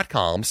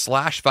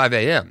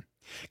babbel.com/5am.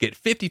 Get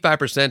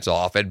 55%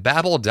 off at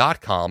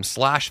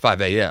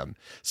babbel.com/5am,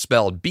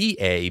 spelled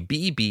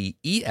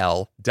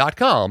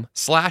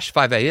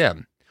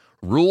BABBEL.com/5am.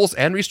 Rules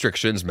and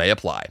restrictions may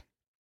apply.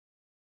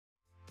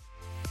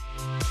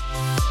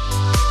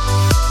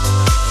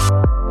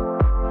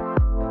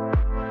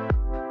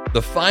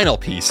 The final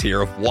piece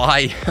here of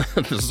why,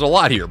 there's a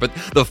lot here, but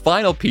the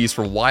final piece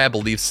for why I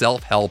believe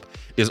self-help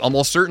is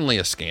almost certainly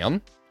a scam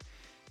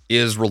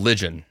is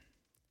religion.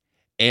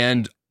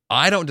 And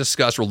I don't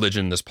discuss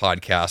religion in this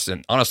podcast,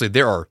 and honestly,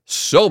 there are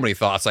so many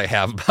thoughts I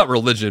have about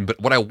religion,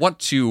 but what I want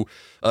to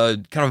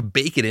kind of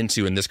bake it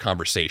into in this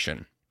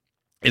conversation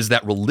is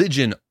that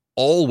religion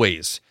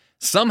always,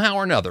 somehow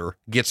or another,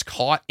 gets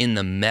caught in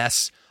the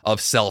mess of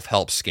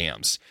self-help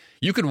scams.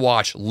 You could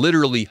watch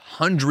literally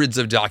hundreds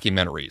of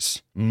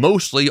documentaries,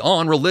 mostly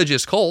on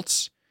religious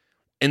cults,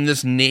 in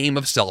this name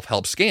of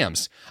self-help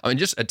scams. I mean,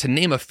 just to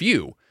name a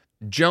few: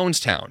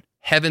 Jonestown,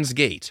 Heaven's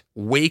Gate,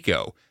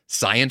 Waco,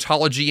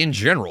 Scientology in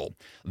general,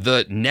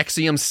 the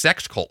Nexium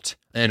sex cult,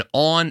 and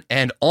on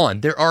and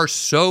on. There are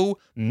so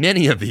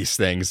many of these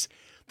things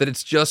that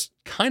it's just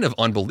kind of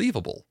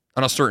unbelievable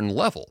on a certain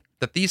level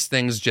that these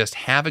things just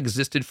have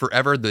existed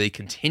forever, they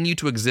continue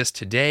to exist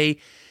today,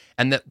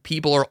 and that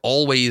people are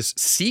always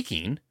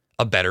seeking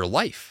a better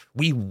life.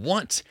 We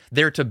want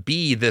there to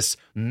be this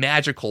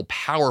magical,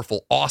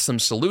 powerful, awesome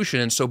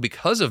solution. And so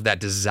because of that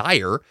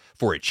desire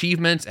for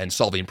achievement and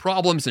solving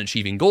problems and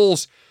achieving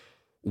goals,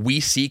 we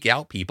seek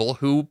out people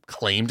who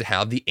claim to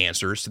have the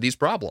answers to these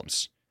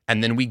problems.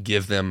 And then we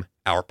give them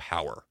our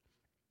power.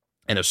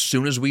 And as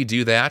soon as we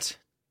do that,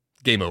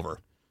 game over.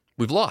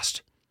 We've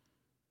lost.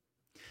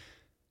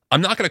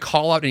 I'm not going to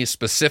call out any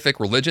specific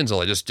religions,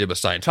 although I just did with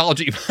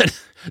Scientology,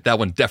 but that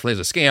one definitely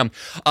is a scam.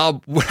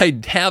 What I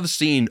have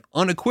seen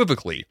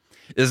unequivocally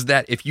is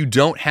that if you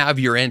don't have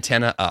your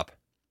antenna up,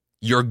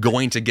 you're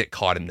going to get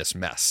caught in this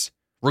mess.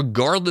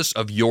 Regardless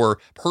of your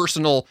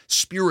personal,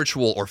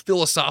 spiritual, or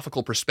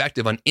philosophical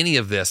perspective on any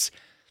of this,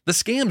 the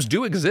scams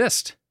do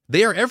exist.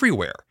 They are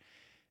everywhere.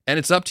 And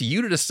it's up to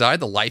you to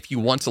decide the life you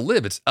want to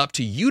live. It's up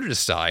to you to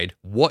decide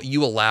what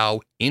you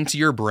allow into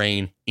your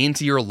brain,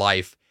 into your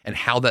life, and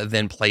how that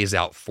then plays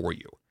out for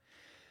you.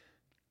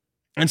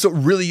 And so it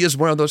really is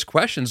one of those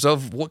questions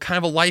of what kind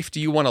of a life do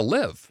you want to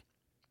live?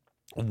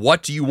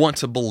 What do you want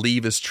to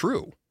believe is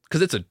true?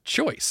 Because it's a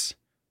choice.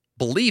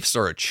 Beliefs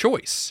are a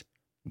choice.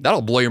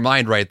 That'll blow your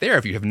mind right there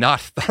if you have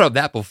not thought of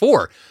that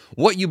before.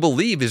 What you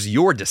believe is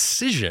your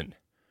decision.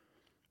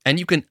 And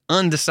you can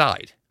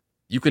undecide.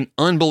 You can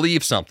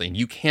unbelieve something.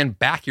 You can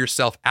back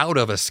yourself out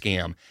of a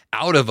scam,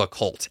 out of a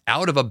cult,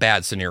 out of a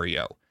bad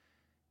scenario.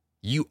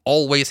 You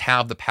always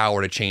have the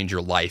power to change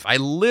your life. I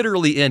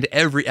literally end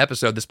every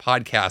episode of this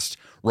podcast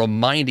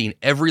reminding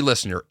every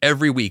listener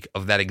every week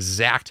of that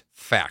exact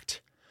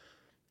fact.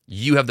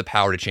 You have the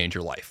power to change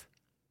your life.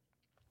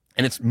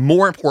 And it's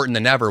more important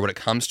than ever when it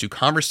comes to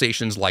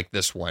conversations like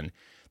this one,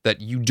 that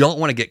you don't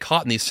want to get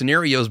caught in these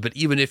scenarios, but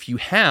even if you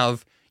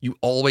have, you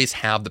always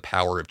have the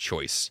power of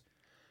choice.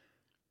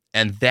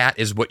 And that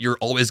is what you're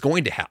always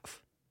going to have.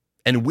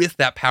 And with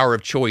that power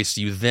of choice,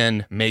 you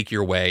then make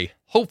your way,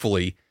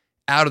 hopefully,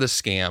 out of the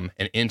scam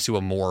and into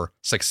a more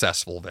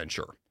successful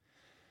venture.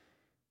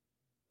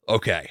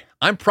 Okay,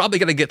 I'm probably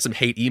going to get some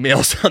hate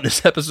emails on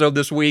this episode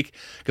this week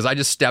because I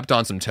just stepped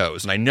on some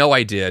toes, and I know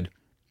I did.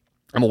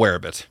 I'm aware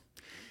of it.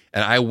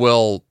 And I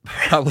will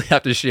probably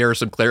have to share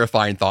some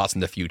clarifying thoughts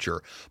in the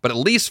future. But at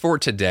least for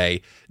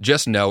today,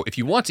 just know if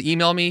you want to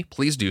email me,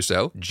 please do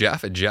so,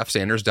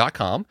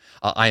 jeff@jeffsanders.com.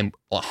 I am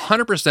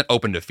 100%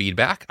 open to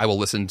feedback. I will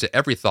listen to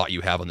every thought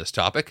you have on this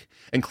topic,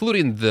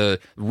 including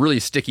the really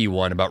sticky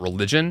one about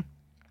religion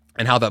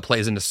and how that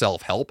plays into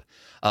self-help.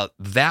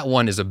 That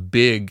one is a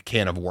big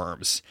can of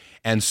worms.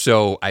 And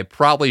so I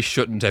probably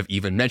shouldn't have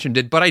even mentioned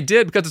it, but I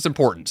did because it's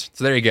important.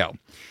 So there you go.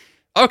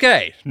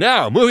 Okay,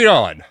 now moving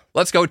on.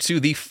 Let's go to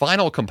the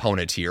final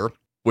component here,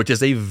 which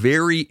is a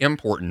very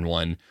important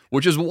one,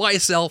 which is why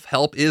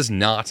self-help is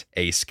not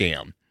a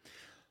scam.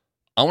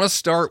 I want to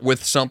start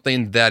with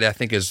something that I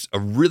think is a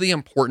really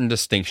important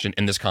distinction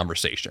in this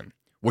conversation,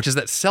 which is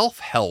that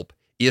self-help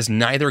is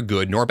neither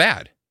good nor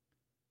bad.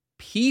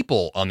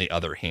 People, on the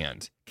other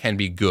hand, can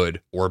be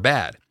good or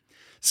bad.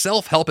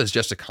 Self-help is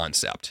just a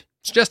concept.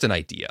 It's just an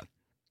idea.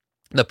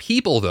 The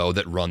people, though,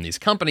 that run these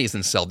companies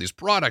and sell these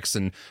products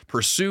and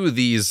pursue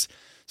these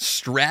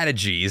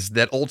strategies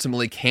that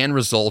ultimately can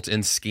result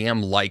in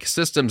scam-like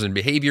systems and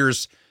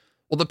behaviors,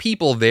 well, the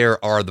people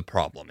there are the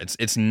problem.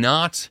 It's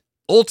not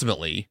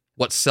ultimately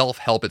what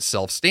self-help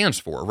itself stands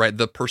for, right?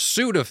 The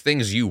pursuit of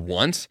things you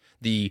want,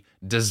 the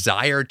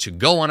desire to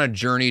go on a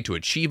journey to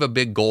achieve a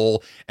big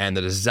goal, and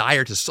the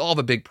desire to solve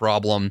a big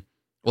problem,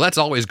 well, that's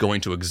always going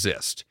to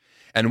exist.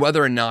 And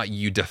whether or not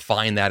you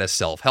define that as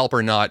self-help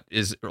or not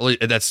is really,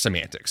 that's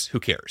semantics. Who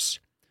cares?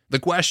 The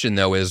question,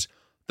 though, is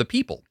the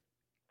people.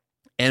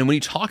 And when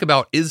you talk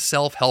about is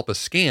self-help a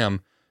scam,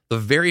 the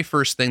very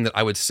first thing that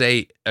I would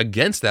say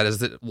against that is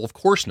that, well, of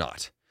course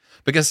not.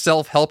 Because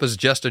self-help is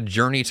just a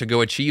journey to go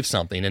achieve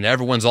something, and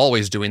everyone's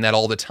always doing that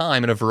all the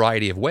time in a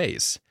variety of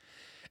ways.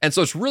 And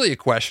so it's really a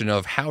question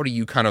of how do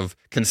you kind of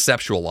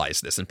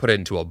conceptualize this and put it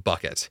into a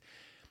bucket.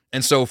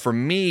 And so for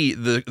me,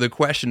 the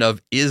question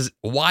of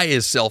why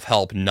is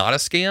self-help not a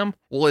scam?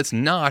 Well, it's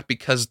not,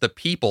 because the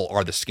people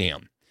are the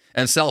scam.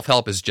 And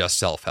self-help is just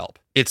self-help.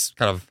 It's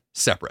kind of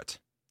separate.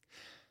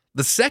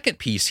 The second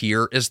piece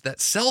here is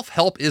that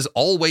self-help is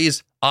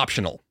always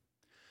optional.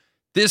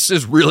 This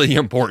is really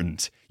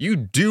important. You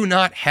do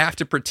not have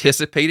to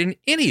participate in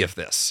any of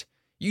this.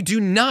 You do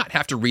not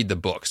have to read the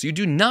books. You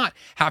do not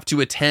have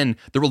to attend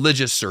the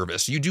religious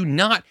service. You do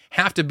not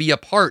have to be a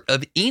part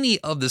of any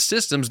of the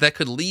systems that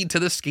could lead to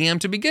the scam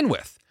to begin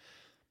with.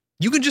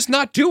 You can just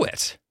not do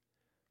it.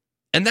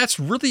 And that's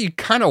really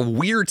kind of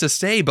weird to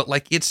say, but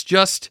it's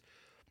just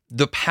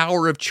the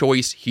power of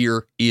choice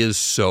here is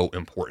so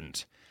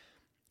important.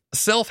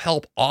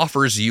 Self-help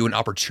offers you an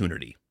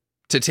opportunity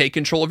to take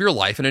control of your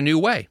life in a new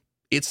way.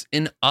 It's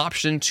an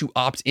option to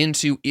opt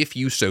into if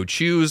you so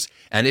choose,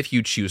 and if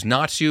you choose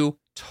not to,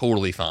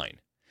 totally fine.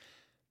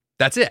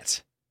 That's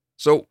it.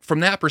 So from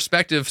that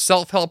perspective,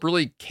 self-help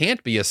really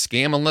can't be a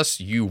scam unless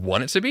you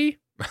want it to be,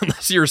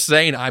 unless you're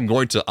saying I'm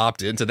going to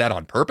opt into that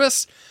on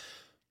purpose,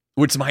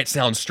 which might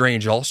sound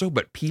strange also,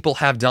 but people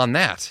have done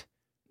that.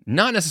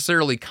 Not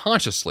necessarily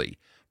consciously,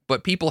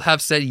 but people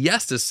have said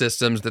yes to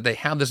systems that they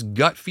have this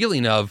gut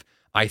feeling of,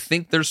 I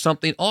think there's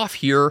something off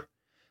here,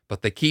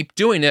 but they keep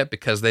doing it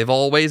because they've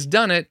always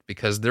done it,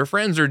 because their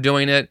friends are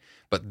doing it,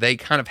 but they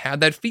kind of had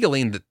that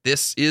feeling that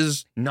this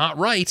is not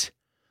right.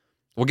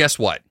 Well, guess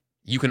what?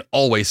 You can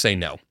always say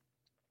no.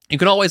 You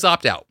can always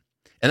opt out.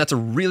 And that's a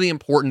really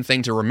important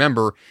thing to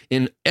remember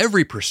in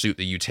every pursuit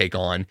that you take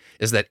on,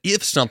 is that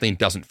if something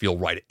doesn't feel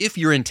right, if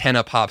your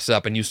antenna pops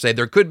up and you say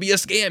there could be a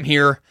scam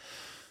here,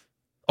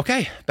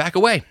 okay, back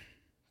away,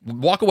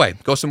 walk away,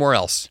 go somewhere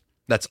else.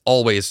 That's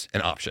always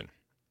an option.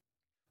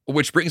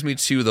 Which brings me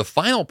to the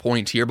final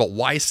point here about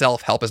why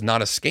self-help is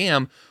not a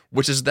scam,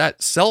 which is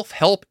that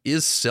self-help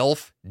is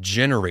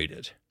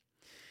self-generated.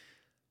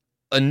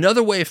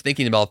 Another way of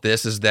thinking about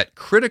this is that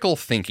critical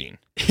thinking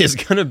is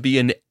going to be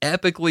an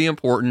epically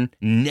important,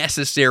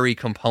 necessary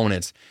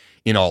component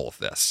in all of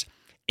this.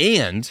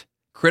 And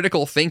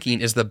critical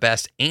thinking is the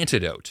best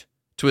antidote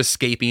to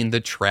escaping the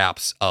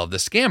traps of the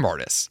scam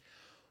artists.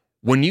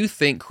 When you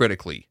think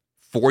critically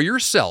for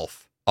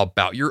yourself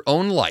about your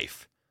own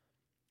life,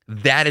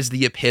 that is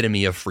the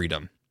epitome of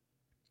freedom.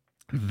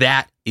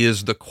 That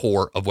is the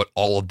core of what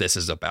all of this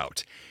is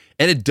about.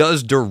 And it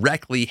does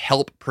directly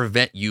help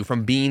prevent you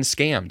from being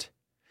scammed.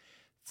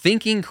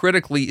 Thinking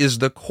critically is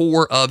the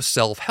core of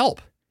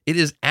self-help. It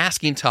is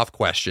asking tough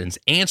questions,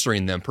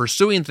 answering them,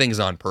 pursuing things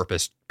on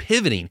purpose,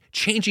 pivoting,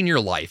 changing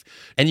your life.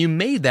 And you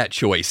made that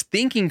choice,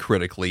 thinking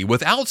critically,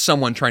 without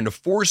someone trying to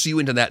force you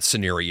into that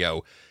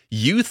scenario.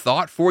 You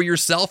thought for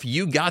yourself,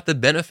 you got the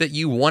benefit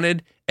you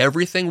wanted,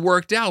 everything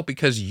worked out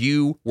because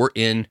you were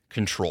in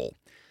control.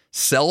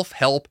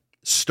 Self-help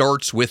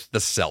starts with the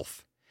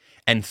self.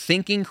 And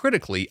thinking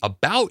critically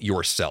about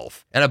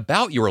yourself and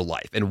about your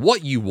life and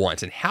what you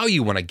want and how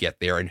you want to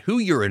get there and who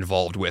you're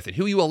involved with and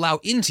who you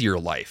allow into your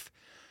life,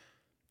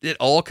 it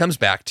all comes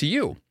back to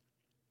you.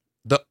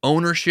 The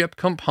ownership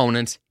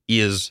component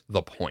is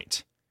the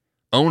point.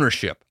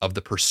 Ownership of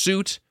the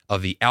pursuit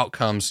of the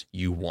outcomes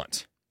you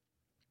want.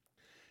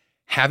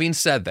 Having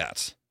said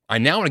that, I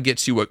now want to get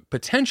to what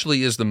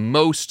potentially is the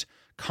most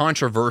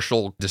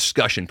controversial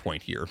discussion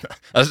point here,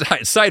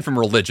 aside from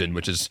religion,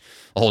 which is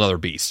a whole other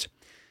beast.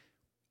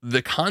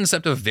 The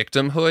concept of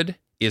victimhood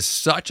is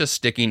such a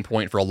sticking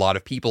point for a lot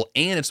of people,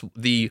 and it's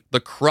the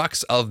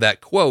crux of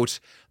that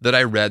quote that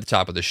I read at the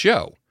top of the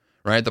show,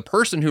 right? The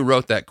person who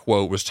wrote that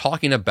quote was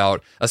talking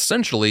about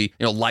essentially,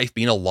 life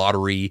being a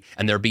lottery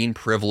and there being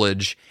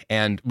privilege,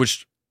 and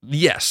which,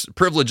 yes,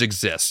 privilege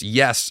exists.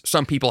 Yes,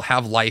 some people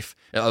have life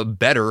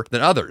better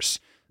than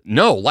others.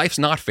 No, life's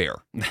not fair.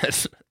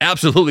 That's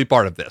absolutely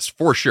part of this,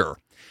 for sure.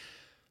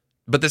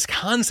 But this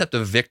concept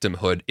of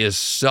victimhood is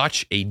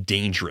such a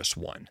dangerous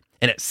one.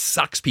 And it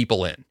sucks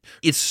people in.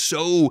 It's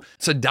so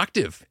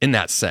seductive in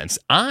that sense.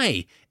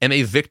 I am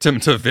a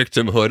victim to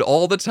victimhood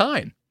all the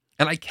time.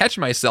 And I catch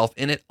myself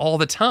in it all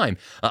the time.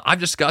 I've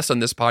discussed on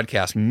this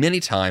podcast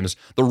many times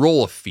the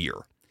role of fear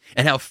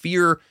and how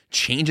fear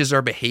changes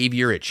our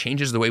behavior. It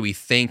changes the way we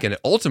think, and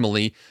it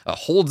ultimately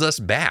holds us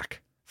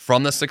back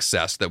from the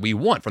success that we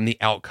want, from the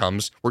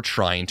outcomes we're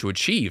trying to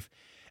achieve.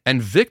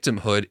 And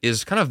victimhood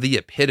is kind of the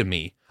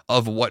epitome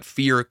of what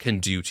fear can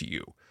do to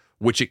you,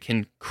 which it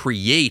can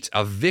create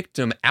a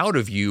victim out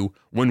of you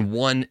when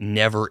one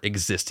never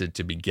existed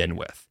to begin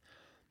with.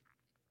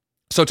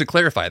 So to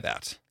clarify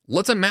that,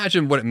 let's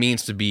imagine what it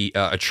means to be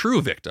a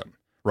true victim,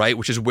 right?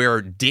 Which is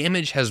where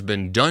damage has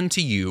been done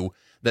to you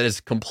that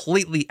is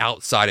completely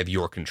outside of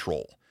your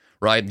control,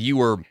 right? You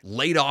were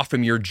laid off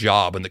from your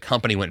job and the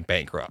company went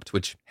bankrupt,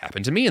 which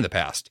happened to me in the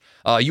past.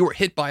 You were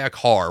hit by a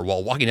car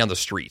while walking down the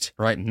street,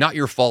 right? Not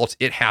your fault,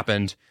 it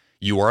happened.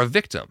 You are a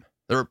victim.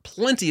 There are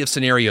plenty of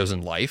scenarios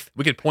in life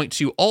we could point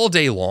to all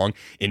day long,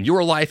 in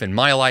your life and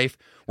my life,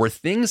 where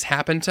things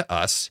happened to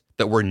us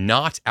that were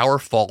not our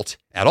fault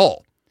at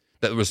all.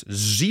 That was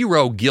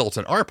zero guilt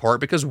on our part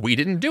because we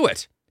didn't do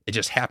it. It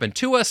just happened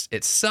to us.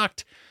 It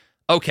sucked.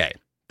 Okay,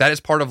 that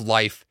is part of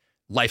life.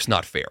 Life's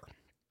not fair.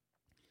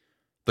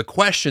 The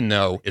question,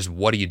 though, is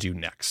what do you do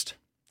next?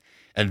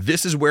 And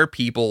this is where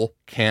people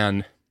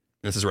can,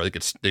 this is where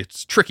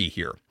it's tricky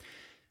here.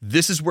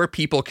 This is where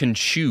people can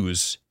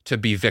choose to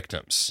be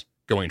victims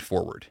going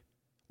forward,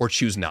 or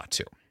choose not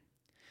to.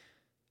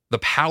 The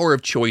power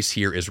of choice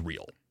here is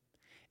real.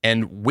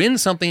 And when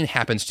something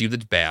happens to you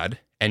that's bad,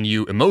 and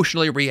you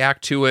emotionally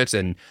react to it,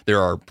 and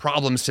there are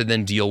problems to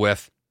then deal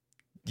with,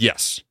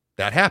 yes,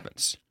 that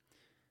happens.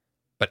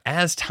 But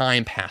as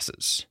time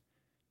passes,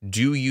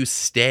 do you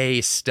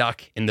stay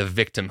stuck in the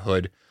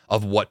victimhood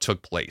of what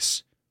took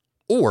place?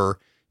 Or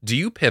do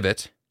you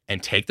pivot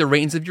and take the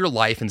reins of your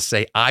life and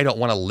say, I don't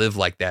want to live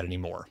like that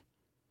anymore?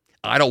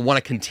 I don't want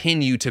to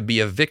continue to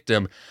be a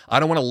victim. I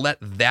don't want to let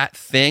that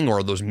thing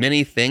or those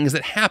many things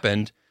that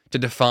happened to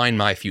define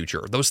my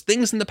future. Those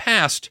things in the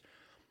past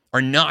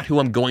are not who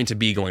I'm going to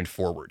be going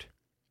forward.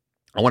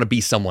 I want to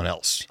be someone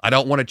else. I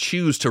don't want to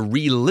choose to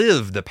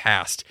relive the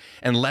past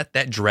and let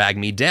that drag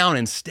me down.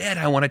 Instead,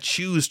 I want to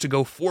choose to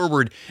go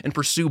forward and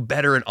pursue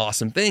better and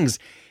awesome things.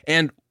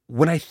 And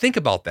when I think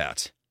about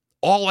that,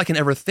 all I can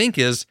ever think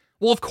is,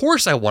 Well, of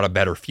course I want a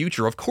better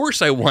future. Of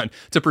course I want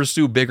to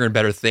pursue bigger and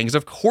better things.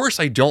 Of course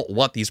I don't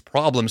want these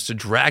problems to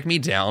drag me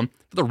down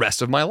for the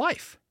rest of my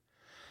life.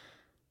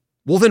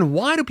 Well, then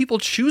why do people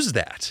choose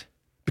that?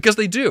 Because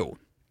they do.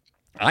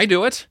 I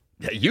do it.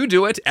 You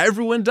do it.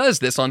 Everyone does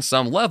this on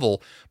some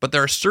level. But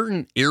there are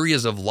certain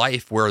areas of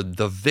life where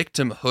the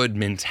victimhood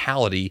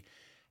mentality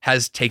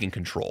has taken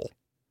control.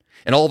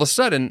 And all of a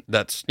sudden,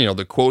 that's,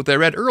 the quote that I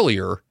read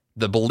earlier,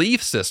 the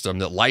belief system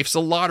that life's a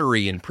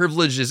lottery and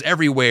privilege is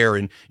everywhere,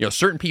 and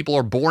certain people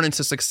are born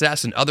into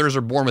success and others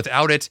are born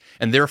without it,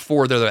 and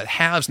therefore they're the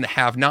haves and the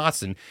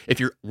have-nots, and if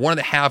you're one of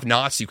the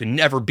have-nots, you can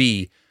never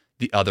be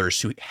the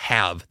others who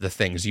have the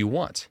things you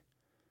want.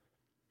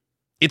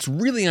 It's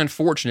really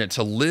unfortunate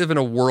to live in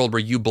a world where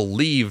you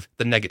believe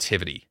the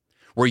negativity,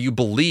 where you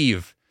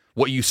believe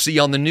what you see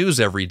on the news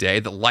every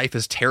day, that life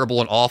is terrible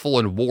and awful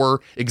and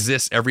war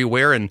exists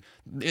everywhere, and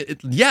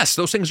yes,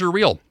 those things are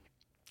real,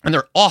 and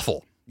they're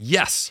awful.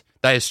 Yes,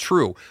 that is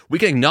true. We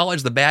can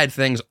acknowledge the bad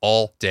things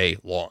all day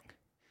long.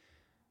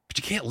 But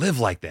you can't live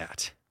like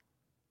that.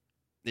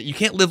 You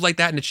can't live like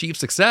that and achieve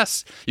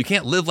success. You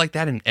can't live like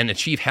that and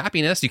achieve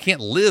happiness. You can't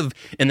live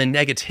in the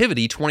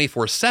negativity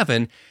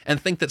 24/7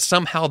 and think that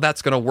somehow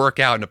that's going to work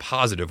out in a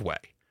positive way.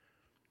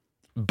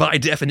 By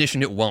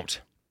definition, it won't.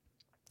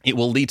 It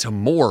will lead to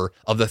more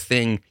of the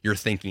thing you're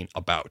thinking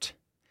about.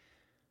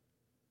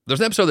 There's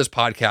an episode of this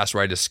podcast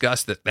where I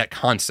discuss that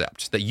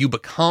concept, that you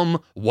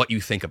become what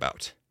you think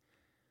about.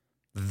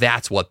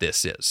 That's what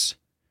this is.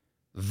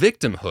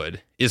 Victimhood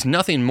is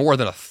nothing more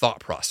than a thought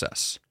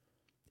process.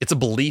 It's a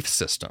belief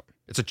system.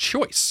 It's a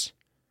choice.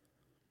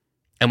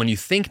 And when you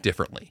think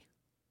differently,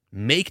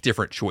 make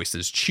different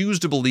choices, choose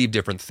to believe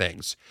different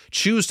things,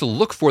 choose to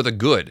look for the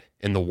good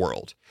in the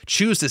world,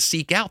 choose to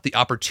seek out the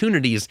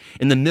opportunities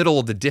in the middle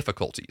of the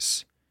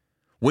difficulties.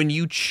 When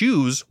you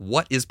choose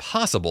what is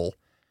possible,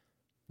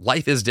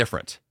 life is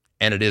different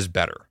and it is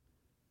better.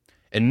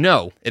 And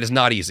no, it is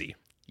not easy.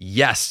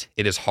 Yes,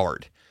 it is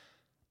hard.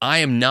 I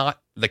am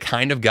not the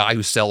kind of guy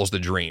who sells the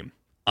dream.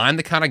 I'm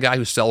the kind of guy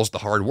who sells the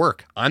hard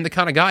work. I'm the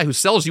kind of guy who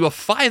sells you a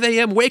 5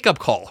 a.m. wake-up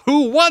call.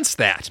 Who wants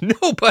that?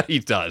 Nobody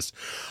does.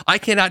 I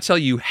cannot tell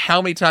you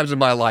how many times in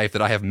my life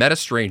that I have met a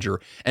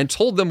stranger and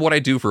told them what I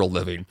do for a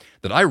living,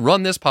 that I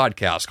run this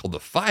podcast called the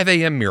 5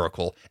 a.m.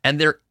 Miracle, and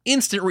their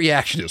instant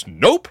reaction is,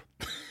 nope,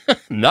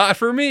 not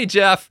for me,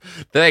 Jeff.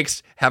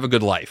 Thanks. Have a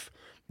good life.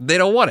 They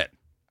don't want it.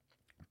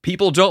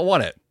 People don't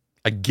want it.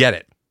 I get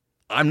it.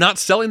 I'm not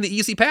selling the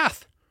easy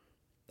path.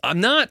 I'm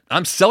not.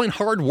 I'm selling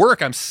hard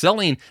work. I'm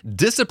selling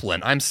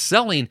discipline. I'm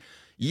selling,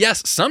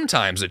 yes,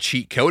 sometimes a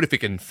cheat code if you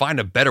can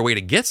find a better way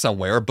to get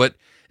somewhere. But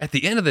at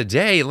the end of the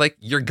day,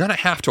 you're going to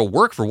have to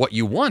work for what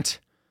you want.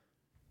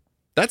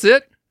 That's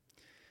it.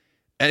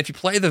 And if you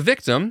play the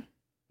victim,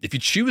 if you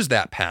choose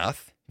that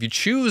path, if you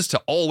choose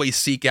to always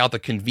seek out the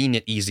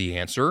convenient, easy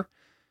answer,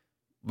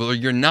 well,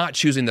 you're not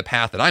choosing the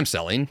path that I'm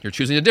selling. You're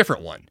choosing a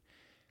different one.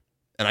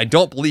 And I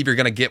don't believe you're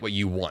going to get what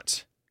you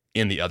want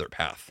in the other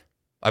path.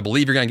 I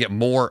believe you're going to get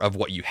more of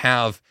what you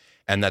have,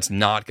 and that's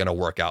not going to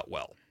work out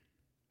well.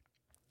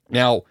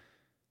 Now,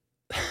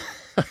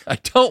 I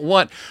don't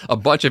want a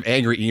bunch of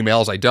angry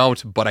emails. I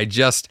don't, but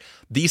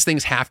these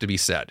things have to be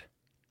said,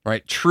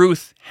 right?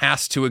 Truth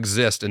has to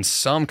exist in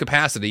some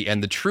capacity,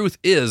 and the truth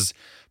is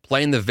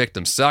playing the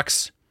victim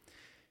sucks,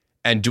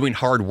 and doing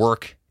hard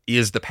work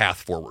is the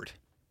path forward.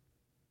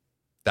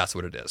 That's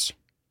what it is.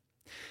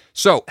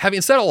 So, having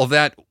said all of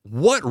that,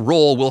 what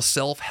role will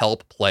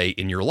self-help play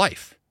in your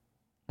life?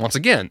 Once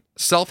again,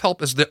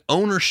 self-help is the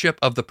ownership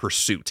of the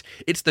pursuit.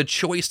 It's the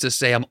choice to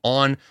say, I'm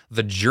on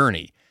the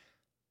journey.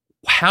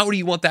 How do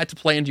you want that to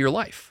play into your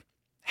life?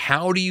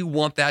 How do you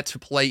want that to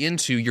play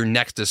into your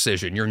next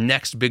decision, your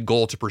next big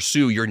goal to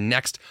pursue, your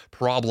next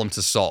problem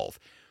to solve?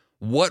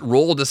 What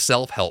role does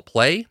self-help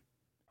play?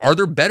 Are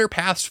there better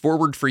paths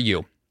forward for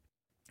you?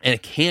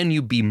 And can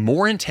you be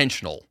more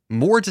intentional,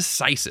 more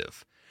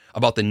decisive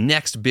about the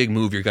next big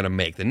move you're going to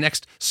make, the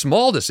next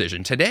small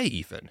decision today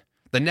even?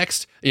 The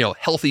next,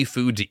 healthy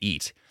food to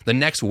eat, the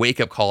next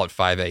wake-up call at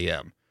 5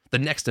 a.m., the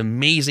next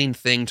amazing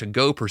thing to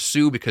go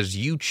pursue because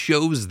you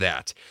chose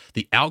that.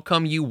 The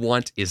outcome you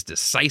want is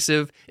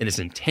decisive, and it's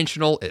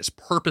intentional, it's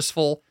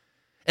purposeful,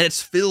 and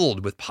it's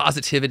filled with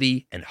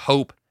positivity and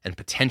hope and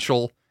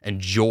potential and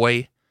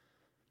joy.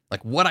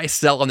 Like what I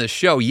sell on this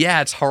show,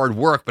 yeah, it's hard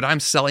work, but I'm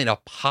selling a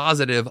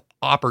positive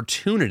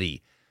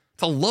opportunity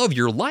to love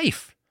your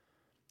life.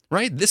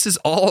 Right? This is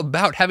all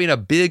about having a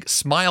big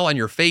smile on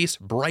your face,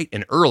 bright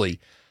and early.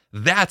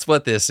 That's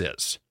what this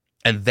is.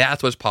 And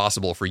that's what's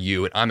possible for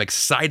you. And I'm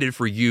excited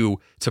for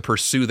you to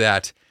pursue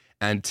that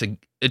and to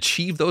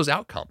achieve those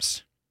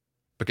outcomes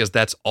because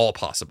that's all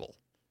possible.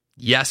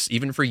 Yes,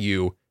 even for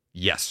you.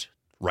 Yes,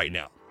 right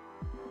now.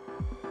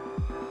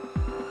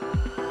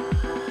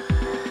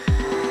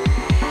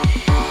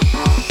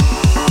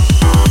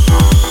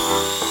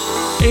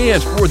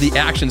 And for the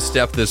action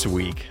step this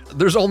week,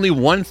 there's only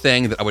one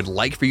thing that I would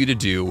like for you to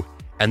do,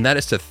 and that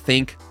is to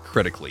think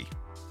critically.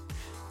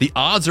 The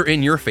odds are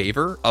in your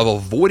favor of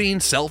avoiding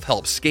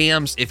self-help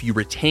scams if you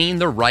retain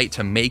the right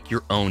to make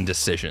your own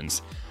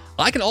decisions.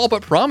 I can all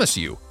but promise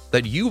you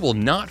that you will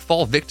not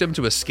fall victim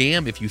to a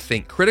scam if you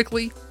think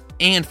critically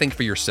and think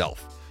for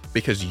yourself,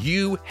 because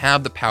you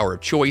have the power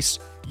of choice,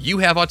 you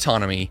have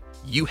autonomy,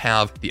 you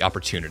have the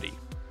opportunity.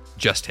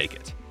 Just take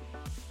it.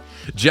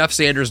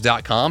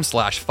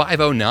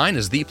 jeffsanders.com/509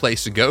 is the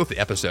place to go for the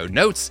episode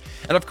notes.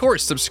 And of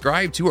course,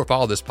 subscribe to or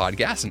follow this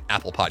podcast on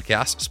Apple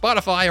Podcasts,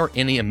 Spotify, or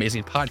any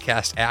amazing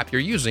podcast app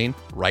you're using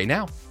right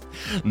now.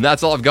 And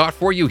that's all I've got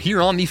for you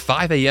here on the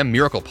 5 a.m.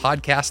 Miracle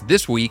Podcast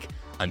this week.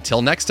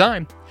 Until next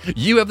time,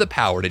 you have the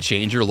power to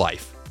change your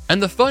life,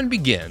 and the fun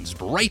begins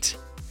bright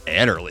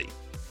and early.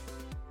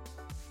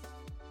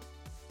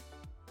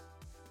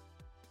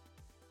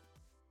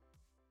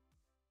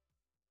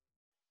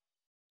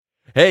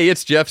 Hey,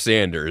 it's Jeff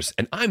Sanders,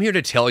 and I'm here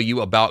to tell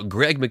you about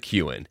Greg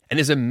McKeown and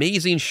his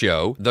amazing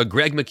show, The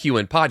Greg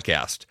McKeown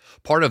Podcast,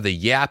 part of the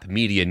Yap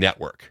Media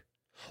Network.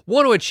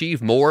 Want to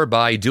achieve more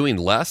by doing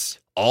less,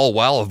 all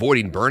while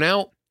avoiding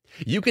burnout?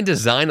 You can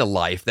design a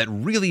life that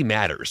really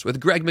matters with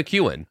Greg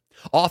McKeown,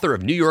 author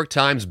of New York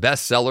Times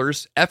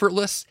bestsellers,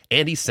 Effortless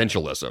and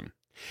Essentialism.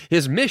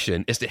 His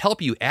mission is to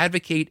help you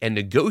advocate and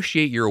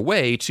negotiate your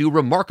way to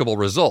remarkable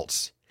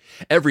results.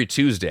 Every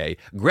Tuesday,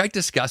 Greg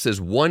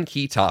discusses one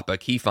key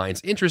topic he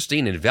finds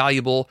interesting and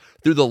valuable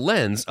through the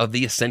lens of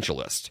the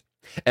essentialist.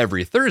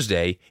 Every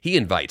Thursday, he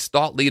invites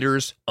thought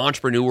leaders,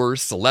 entrepreneurs,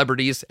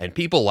 celebrities, and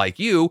people like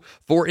you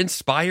for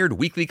inspired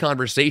weekly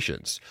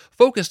conversations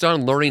focused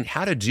on learning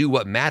how to do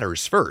what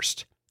matters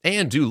first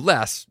and do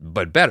less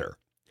but better.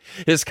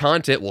 His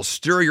content will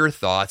stir your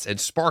thoughts and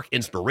spark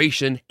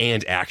inspiration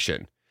and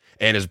action.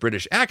 And his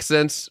British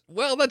accents,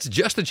 well, that's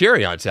just the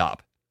cherry on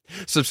top.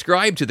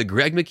 Subscribe to the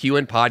Greg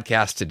McKeown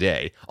Podcast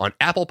today on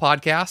Apple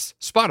Podcasts,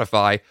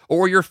 Spotify,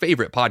 or your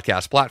favorite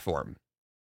podcast platform.